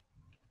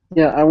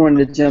 Yeah, I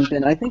wanted to jump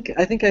in. I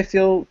think I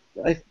feel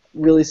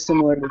really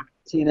similar to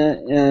Tina,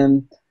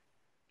 and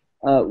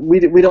we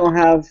don't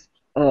have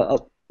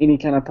any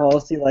kind of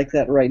policy like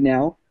that right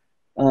now.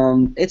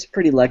 It's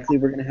pretty likely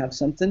we're going to have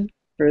something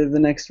for the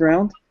next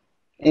round,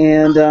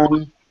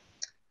 and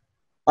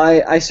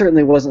I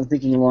certainly wasn't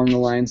thinking along the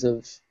lines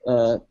of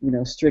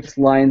strict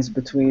lines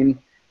between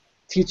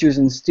teachers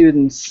and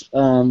students.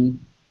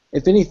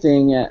 If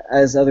anything,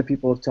 as other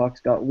people have talked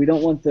about, we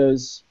don't want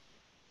those.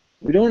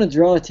 We don't want to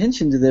draw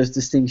attention to those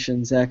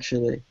distinctions.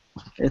 Actually,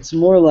 it's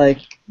more like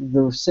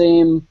the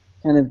same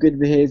kind of good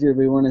behavior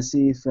we want to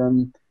see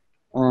from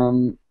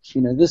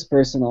this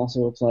person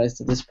also applies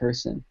to this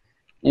person,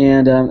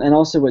 and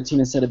also what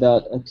Tina said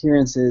about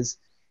appearances.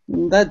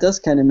 That does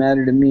kind of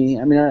matter to me.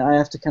 I mean, I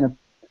have to kind of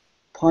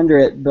ponder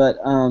it, but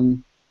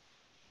a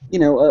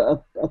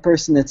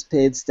person that's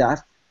paid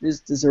staff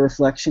is a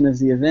reflection of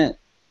the event,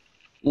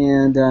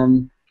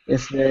 and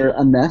if they're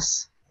a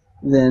mess,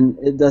 then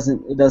it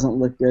doesn't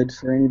look good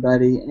for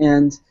anybody.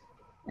 And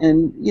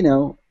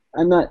I'm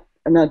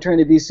not trying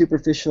to be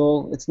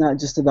superficial. It's not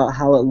just about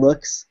how it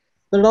looks,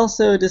 but it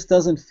also just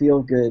doesn't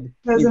feel good.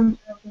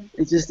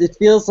 It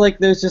feels like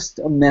there's just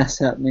a mess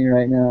happening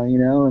right now,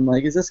 and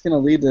like, is this going to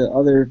lead to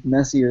other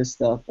messier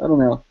stuff? I don't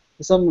know.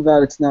 There's something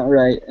about it's not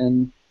right,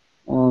 and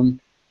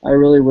I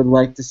really would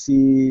like to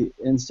see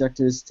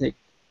instructors take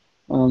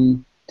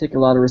a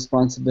lot of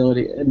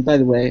responsibility. And by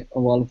the way, a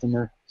lot of them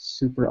are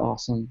super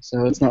awesome,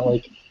 so it's not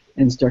like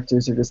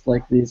instructors are just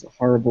like these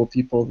horrible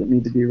people that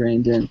need to be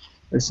reined in.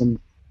 There's some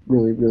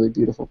really, really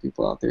beautiful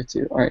people out there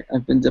too. All right,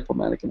 I've been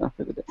diplomatic enough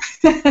for the day.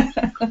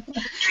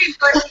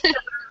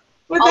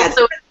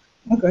 Also,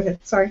 go ahead.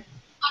 Sorry.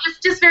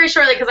 Just very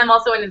shortly, because I'm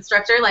also an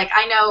instructor. Like,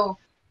 I know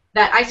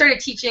that I started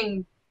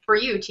teaching for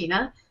you,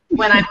 Tina,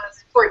 when I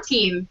was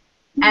 14,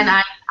 and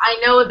I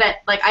know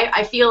that, like,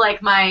 I feel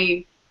like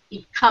my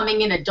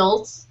becoming an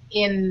adult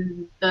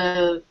in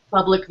the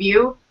public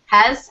view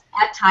has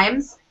at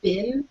times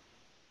been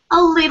a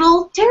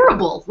little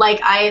terrible.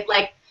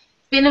 It's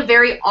been a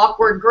very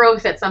awkward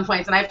growth at some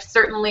points, and I've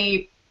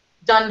certainly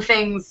done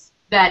things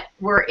that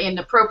were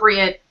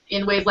inappropriate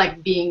in ways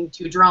like being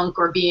too drunk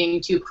or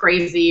being too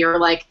crazy or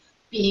like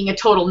being a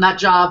total nut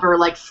job or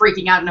like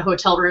freaking out in a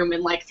hotel room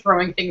and like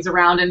throwing things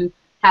around and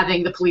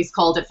having the police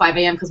called at 5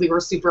 a.m. because we were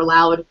super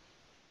loud.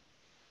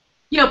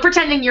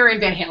 Pretending you're in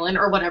Van Halen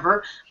or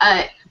whatever.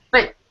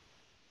 But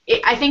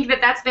I think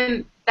that's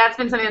been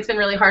something that's been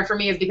really hard for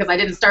me, is because I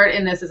didn't start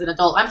in this as an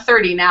adult. I'm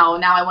 30 now.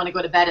 Now I want to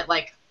go to bed at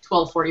like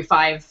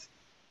 12:45.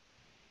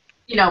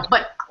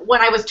 But when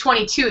I was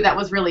 22, that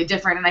was really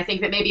different. And I think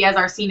that maybe as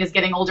our scene is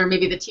getting older,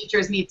 maybe the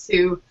teachers need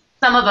to,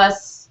 some of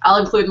us, I'll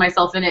include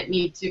myself in it,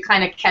 need to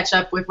kind of catch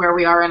up with where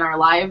we are in our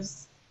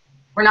lives.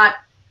 We're not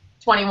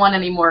 21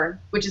 anymore,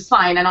 which is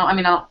fine. I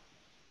don't know.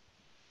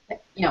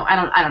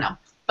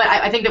 But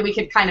I think that we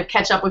could kind of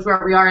catch up with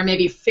where we are and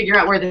maybe figure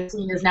out where the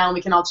scene is now, and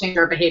we can all change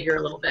our behavior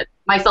a little bit,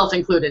 myself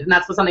included. And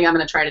that's something I'm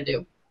going to try to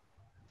do.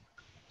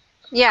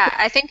 Yeah,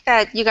 I think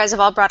that you guys have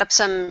all brought up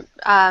some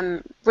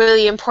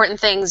really important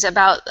things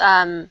about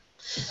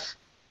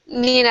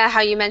Nina, how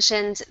you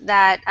mentioned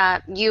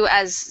that you,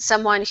 as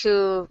someone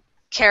who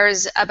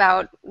cares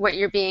about what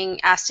you're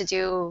being asked to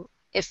do,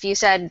 if you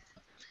said,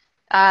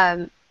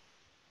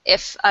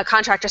 if a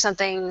contract or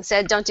something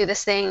said, don't do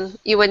this thing,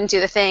 you wouldn't do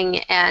the thing,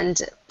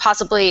 and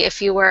possibly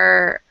if you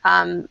were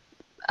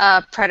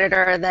a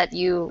predator, that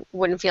you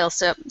wouldn't feel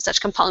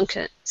such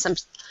compunction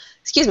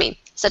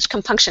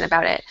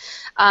about it.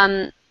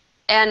 And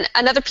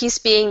another piece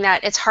being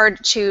that it's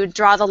hard to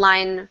draw the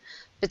line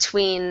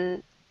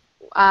between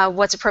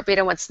what's appropriate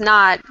and what's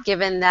not,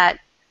 given that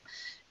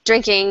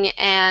drinking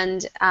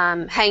and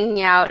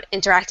hanging out,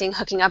 interacting,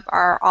 hooking up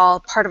are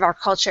all part of our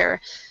culture.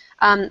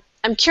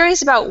 I'm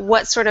curious about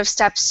what sort of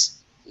steps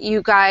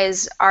you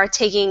guys are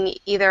taking,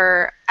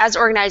 either as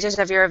organizers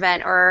of your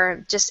event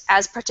or just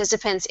as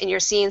participants in your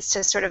scenes,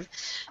 to sort of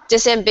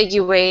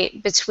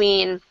disambiguate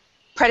between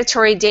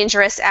predatory,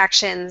 dangerous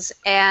actions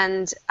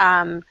and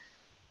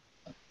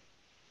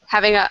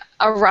having a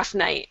rough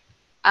night,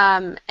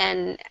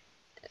 and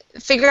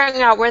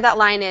figuring out where that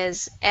line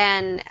is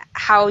and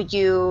how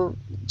you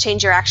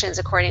change your actions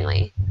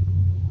accordingly.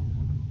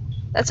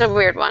 That's a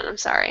weird one. I'm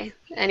sorry.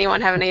 Anyone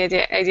have any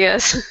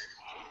ideas?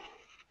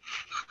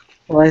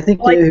 Well, I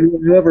think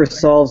whoever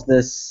solves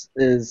this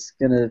is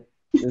gonna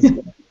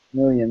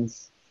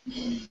millions.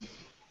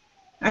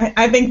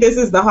 I think this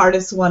is the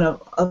hardest one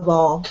of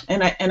all,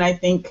 and I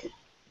think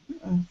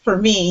for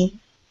me,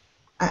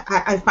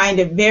 I find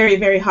it very,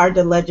 very hard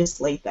to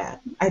legislate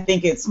that. I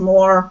think it's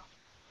more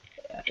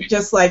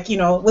just like,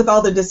 with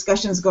all the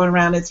discussions going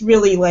around, it's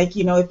really like,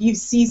 if you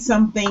see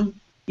something,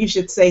 you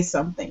should say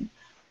something,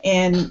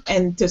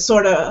 and to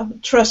sort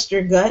of trust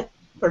your gut.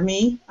 For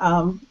me,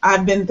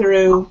 I've been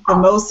through the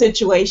Mo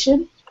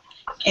situation,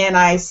 and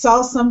I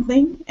saw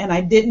something, and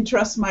I didn't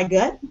trust my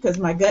gut because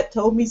my gut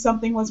told me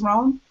something was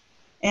wrong,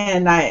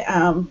 and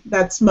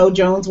that's Mo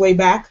Jones way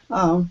back.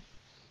 I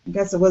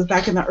guess it was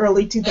back in the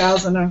early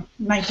 2000 or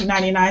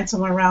 1999,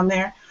 somewhere around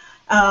there.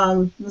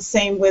 The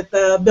same with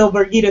the Bill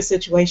Burgita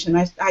situation.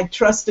 I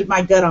trusted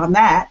my gut on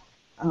that,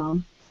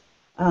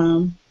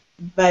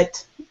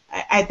 but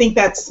I think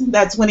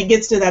that's when it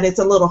gets to that, it's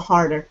a little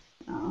harder.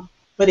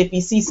 But if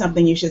you see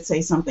something, you should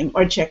say something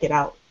or check it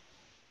out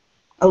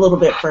a little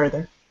bit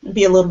further.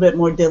 Be a little bit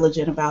more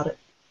diligent about it,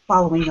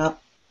 following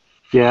up.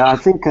 Yeah, I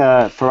think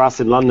for us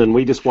in London,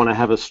 we just want to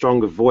have a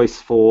stronger voice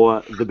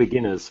for the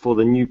beginners, for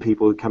the new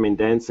people who come in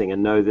dancing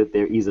and know that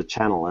there is a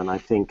channel. And I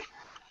think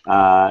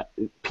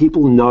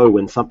people know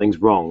when something's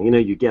wrong. You know,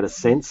 you get a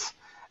sense,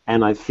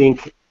 and I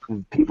think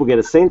people get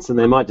a sense and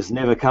they might just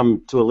never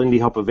come to a Lindy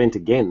Hop event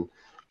again.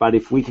 But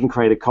if we can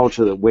create a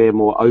culture that we're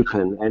more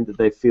open and that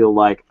they feel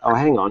like, oh,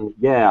 hang on,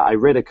 yeah, I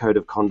read a code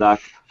of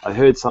conduct, I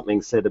heard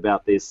something said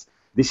about this,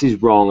 this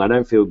is wrong, I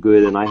don't feel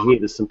good, and I hear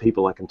there's some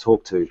people I can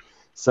talk to.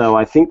 So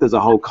I think there's a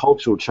whole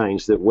cultural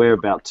change that we're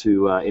about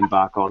to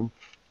embark on.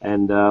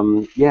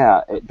 And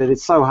yeah, but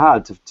it's so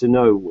hard to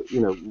know, you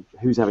know,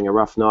 who's having a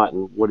rough night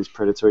and what is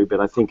predatory.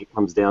 But I think it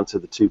comes down to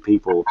the two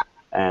people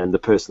and the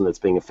person that's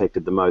being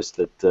affected the most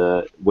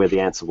that where the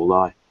answer will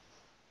lie.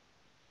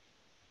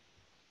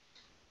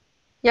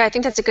 Yeah, I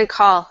think that's a good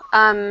call.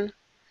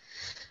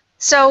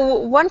 So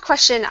one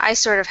question I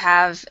sort of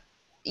have,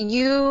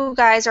 you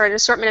guys are an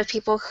assortment of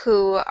people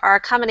who are a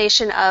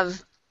combination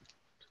of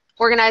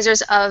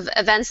organizers of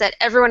events that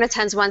everyone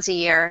attends once a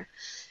year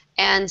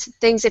and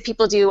things that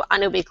people do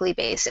on a weekly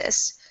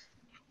basis.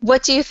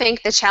 What do you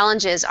think the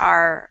challenges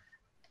are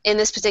in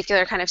this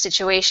particular kind of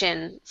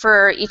situation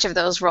for each of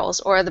those roles,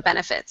 or the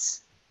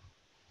benefits?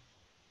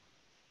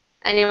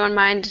 Anyone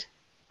mind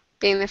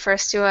being the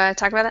first to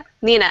talk about that?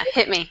 Nina,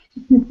 hit me.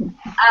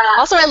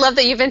 Also, I love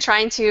that you've been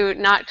trying to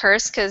not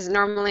curse, because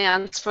normally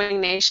on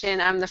Swing Nation,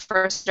 I'm the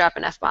first to drop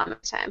an F-bomb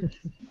every time.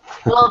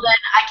 Well, then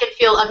I can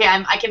feel okay.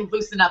 I can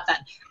loosen up then.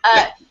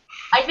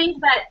 I think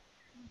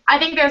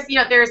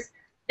there's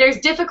there's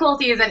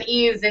difficulties and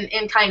ease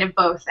in kind of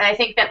both. And I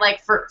think that,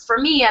 like, for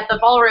me at the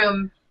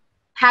Ballroom,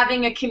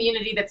 having a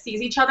community that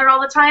sees each other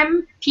all the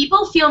time,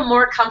 people feel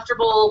more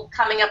comfortable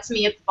coming up to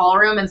me at the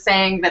Ballroom and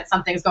saying that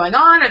something's going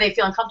on, or they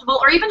feel uncomfortable,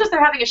 or even just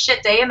they're having a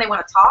shit day and they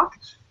want to talk.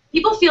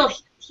 People feel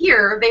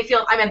here,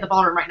 I'm at the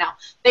Ballroom right now,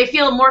 they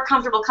feel more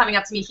comfortable coming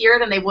up to me here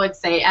than they would,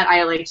 say, at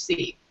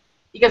ILHC.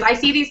 Because I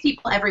see these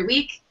people every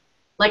week.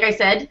 Like I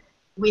said,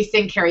 we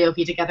sing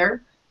karaoke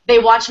together. They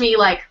watch me,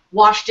 like,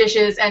 wash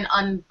dishes and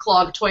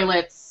unclog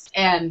toilets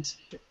and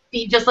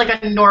be just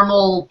like a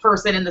normal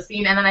person in the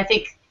scene. And then I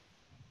think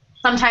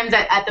sometimes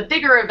at the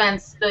bigger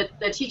events, the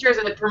teachers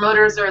or the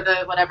promoters or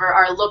the whatever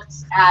are looked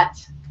at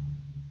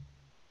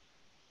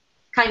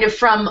kind of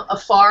from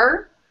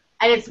afar,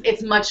 and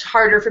it's much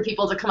harder for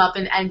people to come up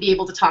and be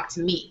able to talk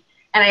to me.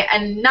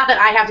 And not that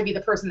I have to be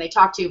the person they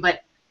talk to,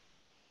 but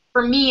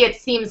for me it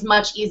seems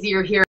much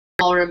easier here in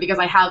the Ballroom because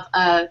I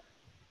have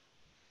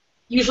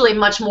usually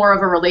much more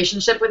of a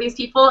relationship with these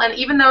people. And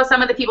even though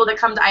some of the people that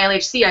come to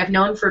ILHC I've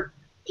known for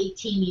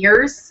 18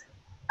 years,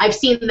 I've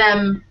seen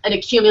them an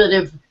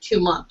accumulative 2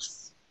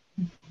 months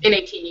in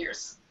 18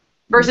 years,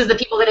 versus the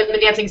people that have been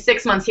dancing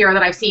 6 months here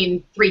that I've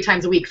seen 3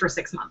 times a week for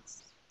 6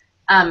 months.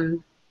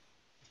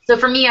 So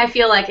for me, I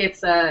feel like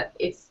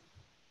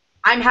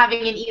I'm having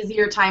an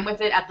easier time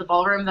with it at the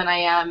Ballroom than I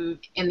am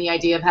in the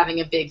idea of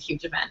having a big,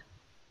 huge event,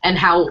 and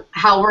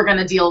how we're going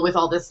to deal with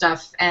all this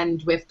stuff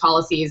and with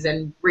policies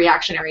and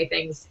reactionary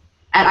things.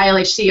 At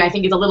ILHC, I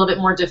think it's a little bit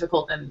more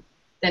difficult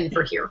than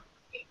for here.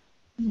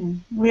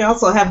 We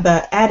also have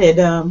the added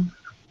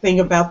thing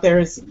about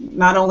there's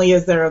not only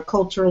is there a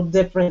cultural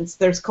difference,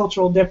 there's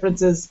cultural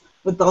differences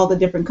with all the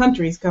different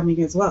countries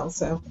coming as well.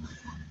 So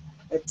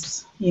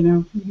it's, you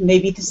know,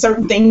 maybe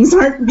certain things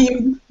aren't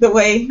viewed the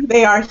way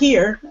they are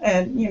here,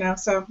 and, you know,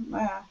 so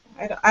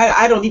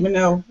I don't even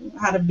know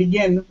how to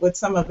begin with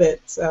some of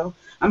it. So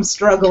I'm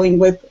struggling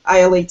with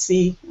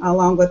ILHC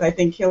along with, I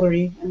think,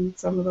 Hilary and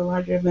some of the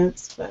larger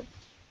events. But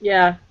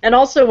yeah, and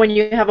also when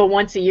you have a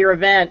once-a-year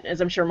event,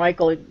 as I'm sure,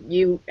 Michael,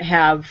 you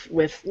have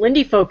with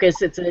Lindy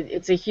Focus,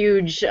 it's a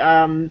huge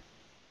time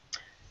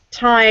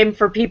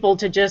for people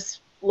to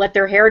just let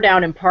their hair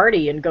down and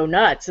party and go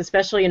nuts,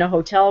 especially in a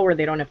hotel where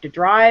they don't have to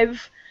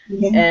drive.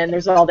 Yeah. And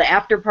there's all the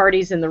after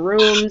parties in the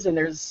rooms, and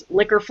there's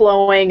liquor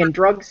flowing and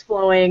drugs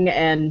flowing,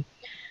 and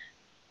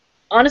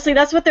honestly,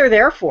 that's what they're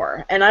there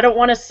for. And I don't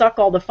want to suck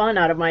all the fun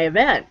out of my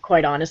event,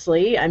 quite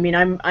honestly. I mean,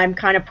 I'm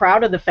kind of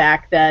proud of the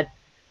fact that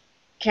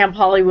Camp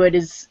Hollywood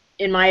is,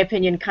 in my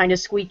opinion, kind of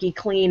squeaky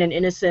clean and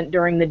innocent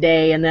during the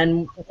day, and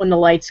then when the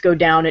lights go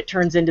down, it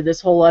turns into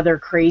this whole other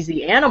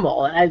crazy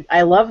animal. And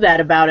I love that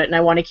about it, and I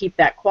want to keep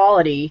that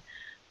quality.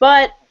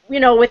 But,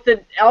 you know, with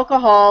the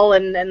alcohol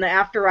and the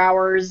after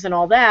hours and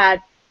all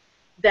that,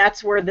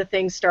 that's where the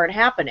things start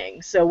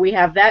happening. So we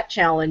have that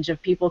challenge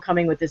of people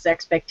coming with this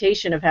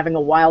expectation of having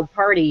a wild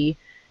party,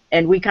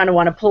 and we kind of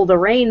want to pull the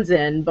reins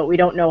in, but we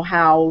don't know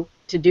how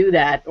to do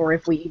that, or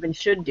if we even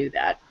should do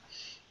that.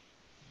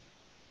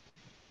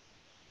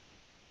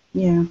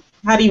 Yeah.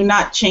 How do you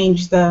not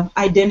change the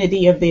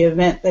identity of the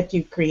event that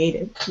you've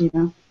created, you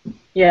know?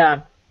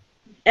 Yeah.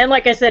 And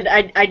like I said,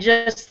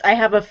 I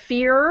have a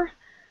fear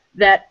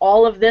that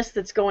all of this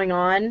that's going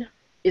on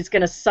is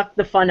going to suck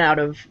the fun out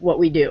of what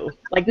we do.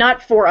 Like,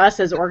 not for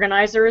us as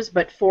organizers,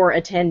 but for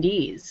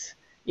attendees.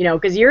 You know,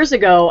 because years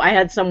ago, I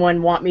had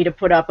someone want me to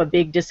put up a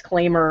big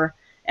disclaimer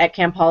at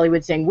Camp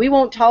Hollywood saying, we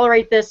won't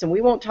tolerate this, and we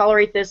won't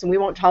tolerate this, and we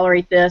won't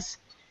tolerate this.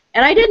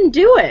 And I didn't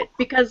do it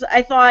because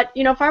I thought,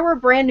 you know, if I were a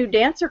brand new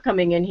dancer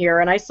coming in here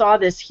and I saw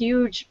this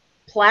huge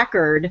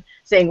placard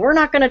saying, we're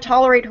not going to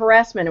tolerate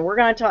harassment and we're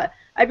going to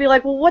I'd be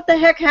like, well, what the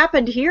heck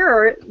happened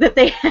here that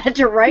they had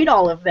to write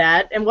all of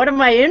that? And what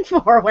am I in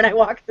for when I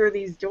walk through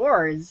these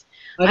doors?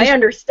 I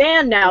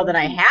understand now that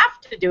I have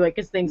to do it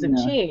because things have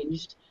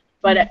changed.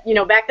 But, you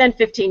know, back then,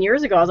 15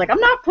 years ago, I was like, I'm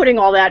not putting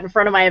all that in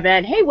front of my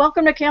event. Hey,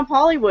 welcome to Camp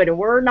Hollywood, and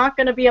we're not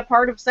going to be a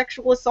part of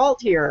sexual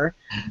assault here,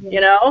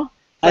 you know?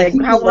 Like,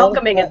 how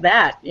welcoming is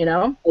that, you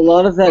know? A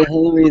lot of that,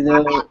 Hilary,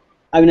 though,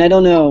 I mean, I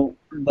don't know,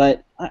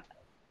 but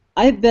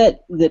I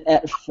bet that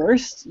at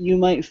first you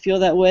might feel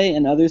that way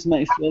and others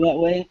might feel that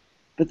way,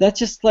 but that's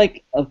just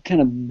like a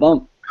kind of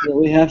bump that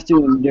we have to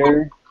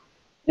endure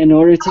in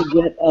order to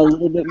get a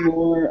little bit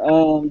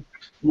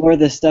more of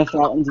the stuff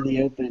out into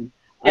the open.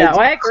 Yeah,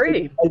 I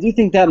agree. I do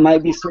think that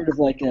might be sort of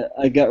like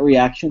a gut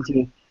reaction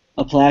to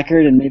a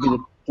placard, and maybe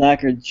the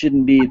placard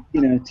shouldn't be,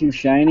 you know, too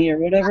shiny or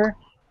whatever.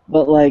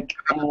 But like,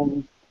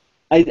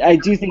 I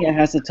do think it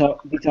has to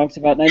be talked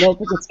about, and I don't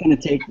think it's going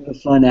to take the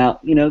fun out.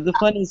 You know, the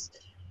fun is,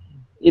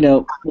 you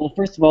know, well,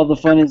 first of all, the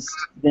fun is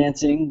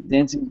dancing.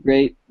 Dancing's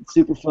great, it's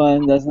super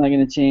fun. That's not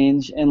going to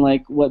change, and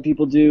like what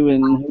people do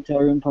in hotel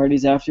room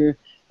parties after,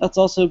 that's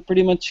also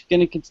pretty much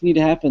going to continue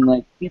to happen.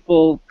 Like,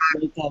 people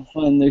like to have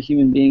fun; they're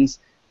human beings.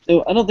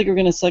 So I don't think we're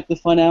going to suck the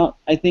fun out.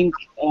 I think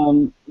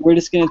we're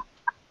just going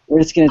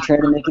to try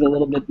to make it a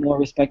little bit more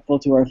respectful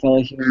to our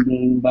fellow human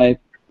being by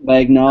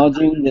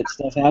acknowledging that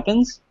stuff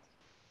happens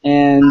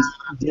and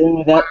dealing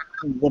with that,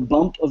 the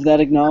bump of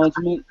that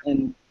acknowledgement,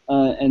 and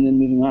then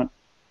moving on.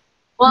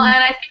 Well,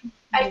 and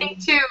I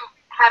think too,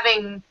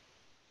 having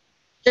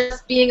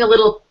just being a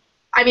little,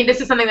 I mean, this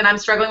is something that I'm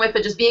struggling with,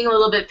 but just being a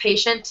little bit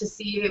patient to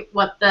see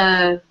what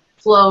the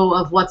flow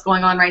of what's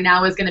going on right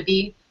now is going to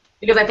be.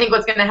 Because I think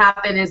what's going to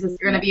happen is there's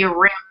going to be a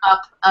ramp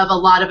up of a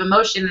lot of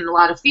emotion and a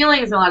lot of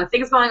feelings and a lot of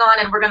things going on,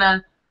 and we're going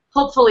to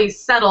hopefully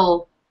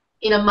settle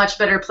in a much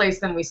better place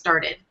than we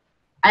started.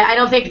 I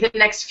don't think the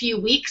next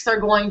few weeks are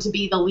going to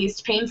be the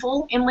least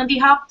painful in Lindy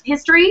Hop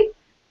history,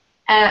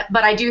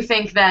 but I do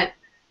think that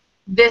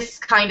this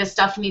kind of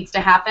stuff needs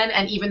to happen,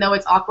 and even though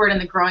it's awkward and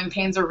the growing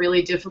pains are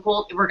really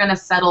difficult, we're going to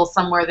settle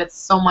somewhere that's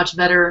so much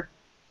better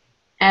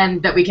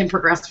and that we can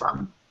progress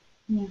from.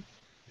 Yeah.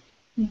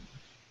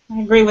 I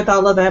agree with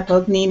all of that,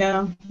 both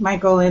Nina,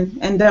 Michael,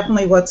 and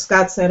definitely what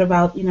Scott said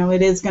about, you know,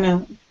 it is going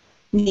to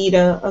need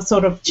a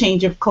sort of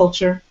change of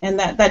culture, and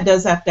that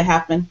does have to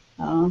happen.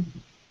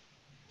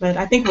 But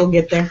I think we'll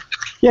get there.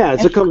 Yeah,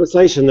 it's a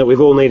conversation that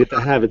we've all needed to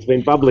have. It's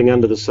been bubbling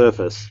under the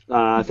surface.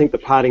 I think the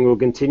partying will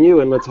continue,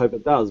 and let's hope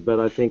it does. But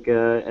I think,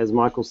 as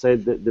Michael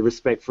said, the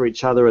respect for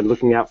each other and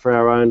looking out for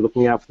our own,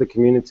 looking out for the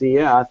community,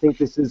 yeah, I think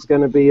this is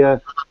going to be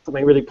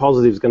something really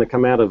positive is going to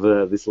come out of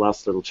this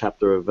last little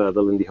chapter of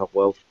the Lindy Hop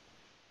world.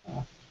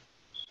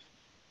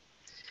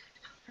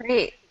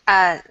 Great.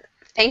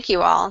 Thank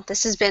you all.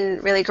 This has been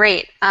really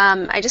great.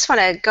 I just want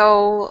to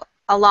go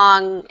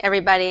along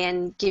everybody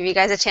and give you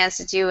guys a chance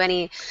to do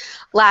any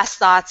last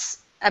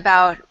thoughts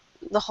about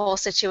the whole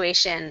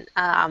situation.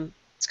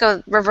 Let's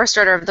go reverse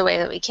order of the way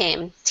that we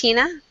came.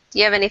 Tina, do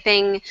you have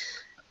anything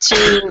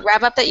to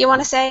wrap up that you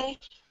want to say?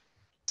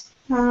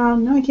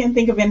 No, I can't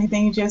think of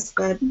anything, just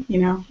that, you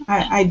know,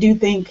 I do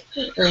think,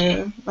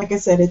 like I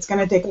said, it's going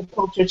to take a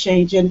culture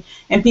change, and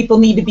people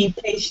need to be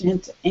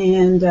patient,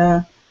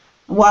 and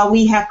while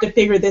we have to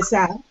figure this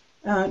out,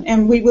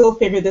 and we will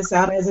figure this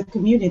out as a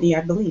community,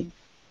 I believe.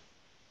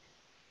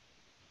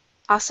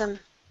 Awesome.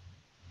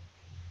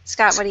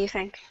 Scott, what do you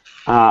think?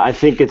 I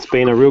think it's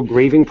been a real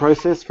grieving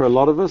process for a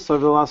lot of us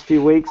over the last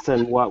few weeks,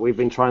 and what we've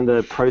been trying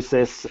to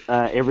process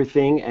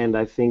everything, and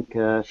I think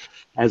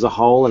as a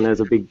whole and as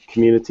a big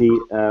community,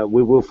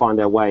 we will find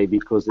our way,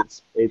 because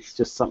it's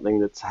just something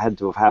that's had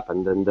to have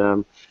happened,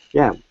 and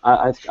yeah,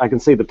 I can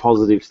see the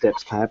positive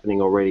steps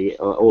happening already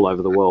all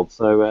over the world.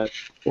 So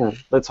yeah,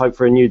 let's hope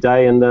for a new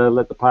day and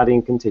let the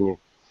partying continue.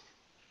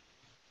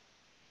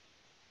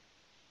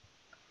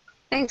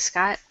 Thanks,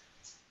 Scott.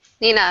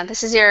 Nina,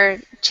 this is your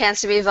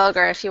chance to be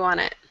vulgar if you want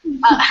it.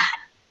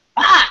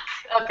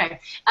 Okay.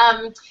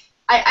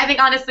 I think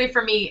honestly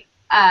for me,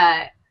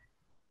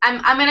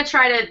 I'm going to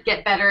try to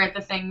get better at the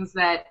things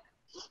that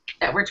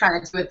we're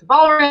trying to do with the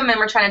Ballroom and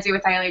we're trying to do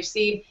with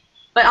ILHC.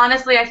 But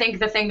honestly, I think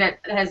the thing that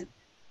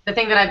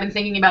I've been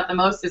thinking about the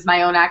most is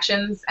my own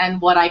actions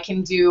and what I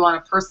can do on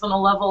a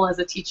personal level as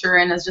a teacher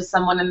and as just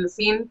someone in the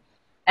scene,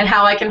 and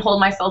how I can hold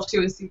myself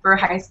to a super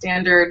high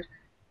standard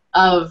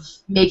of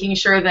making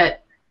sure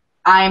that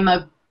I'm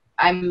a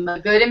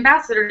good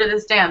ambassador to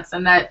this dance,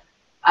 and that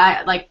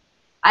I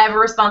have a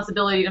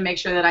responsibility to make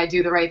sure that I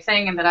do the right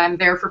thing and that I'm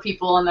there for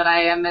people and that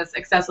I am as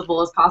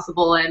accessible as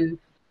possible, and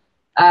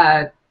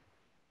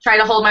try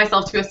to hold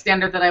myself to a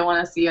standard that I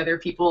want to see other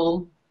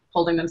people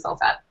holding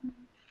themselves at.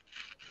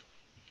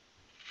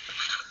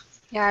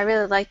 Yeah, I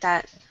really like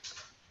that.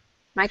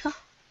 Michael?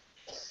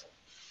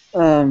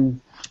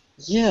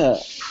 Yeah,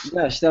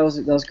 gosh, that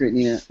was great,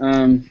 Nina.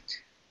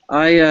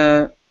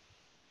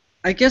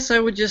 I guess I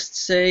would just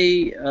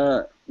say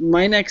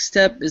my next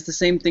step is the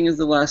same thing as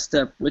the last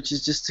step, which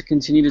is just to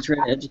continue to try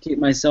to educate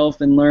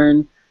myself and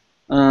learn.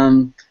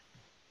 And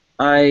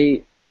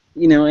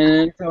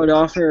if I would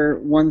offer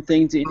one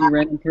thing to any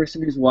random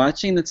person who's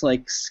watching that's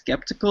like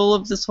skeptical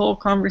of this whole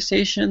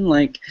conversation,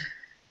 like,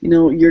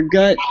 your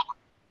gut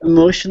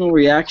emotional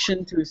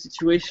reaction to a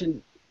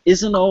situation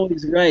isn't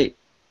always right.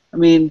 I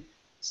mean,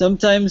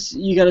 sometimes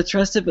you got to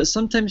trust it, but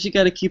sometimes you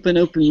got to keep an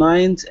open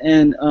mind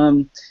and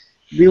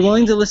be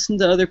willing to listen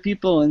to other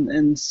people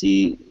and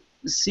see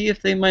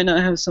if they might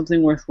not have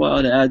something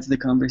worthwhile to add to the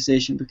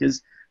conversation,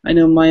 because I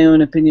know my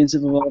own opinions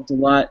have evolved a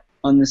lot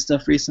on this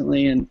stuff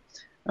recently, and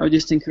I would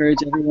just encourage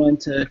everyone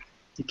to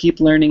keep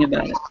learning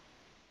about it.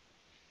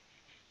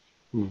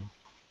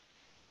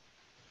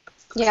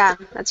 Yeah,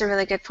 that's a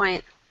really good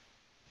point.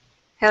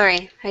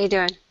 Hilary, how you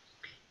doing?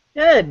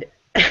 Good.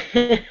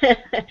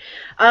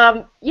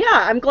 Yeah,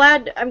 I'm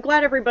glad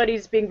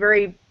everybody's being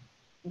very,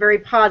 very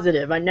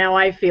positive. And now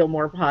I feel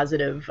more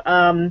positive.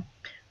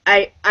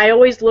 I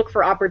always look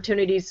for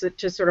opportunities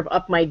to sort of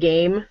up my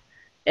game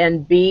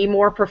and be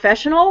more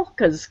professional,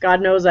 because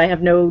God knows I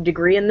have no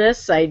degree in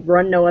this. I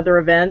run no other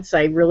events.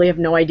 I really have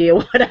no idea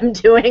what I'm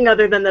doing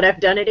other than that I've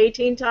done it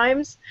 18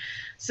 times.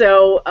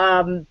 So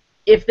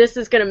if this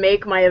is going to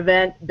make my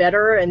event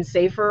better and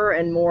safer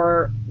and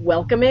more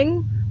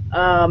welcoming,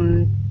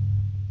 I'm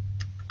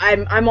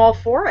all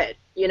for it,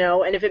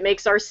 and if it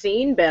makes our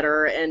scene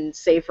better and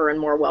safer and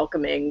more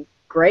welcoming,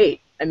 great.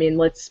 I mean,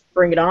 let's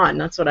bring it on.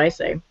 That's what I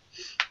say.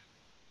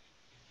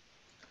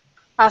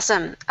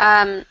 Awesome.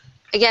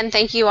 Again,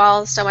 thank you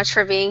all so much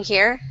for being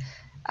here.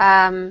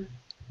 I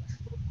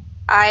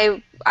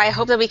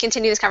hope that we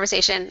continue this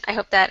conversation. I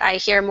hope that I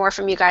hear more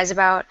from you guys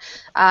about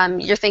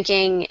your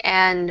thinking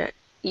and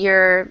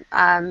your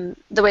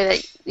the way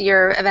that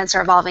your events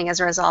are evolving as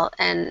a result.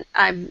 And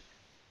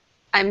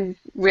I'm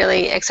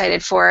really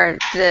excited for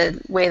the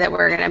way that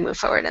we're going to move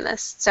forward in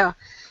this. So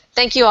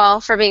thank you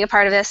all for being a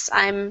part of this.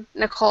 I'm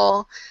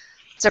Nicole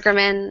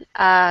Zuckerman.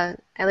 I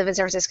live in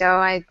San Francisco.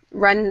 I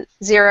run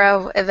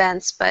 0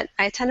 events, but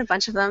I attend a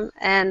bunch of them.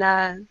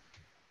 And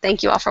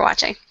thank you all for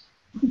watching.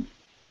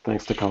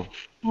 Thanks, Nicole.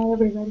 Hi,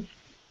 everybody.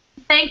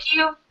 Thank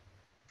you.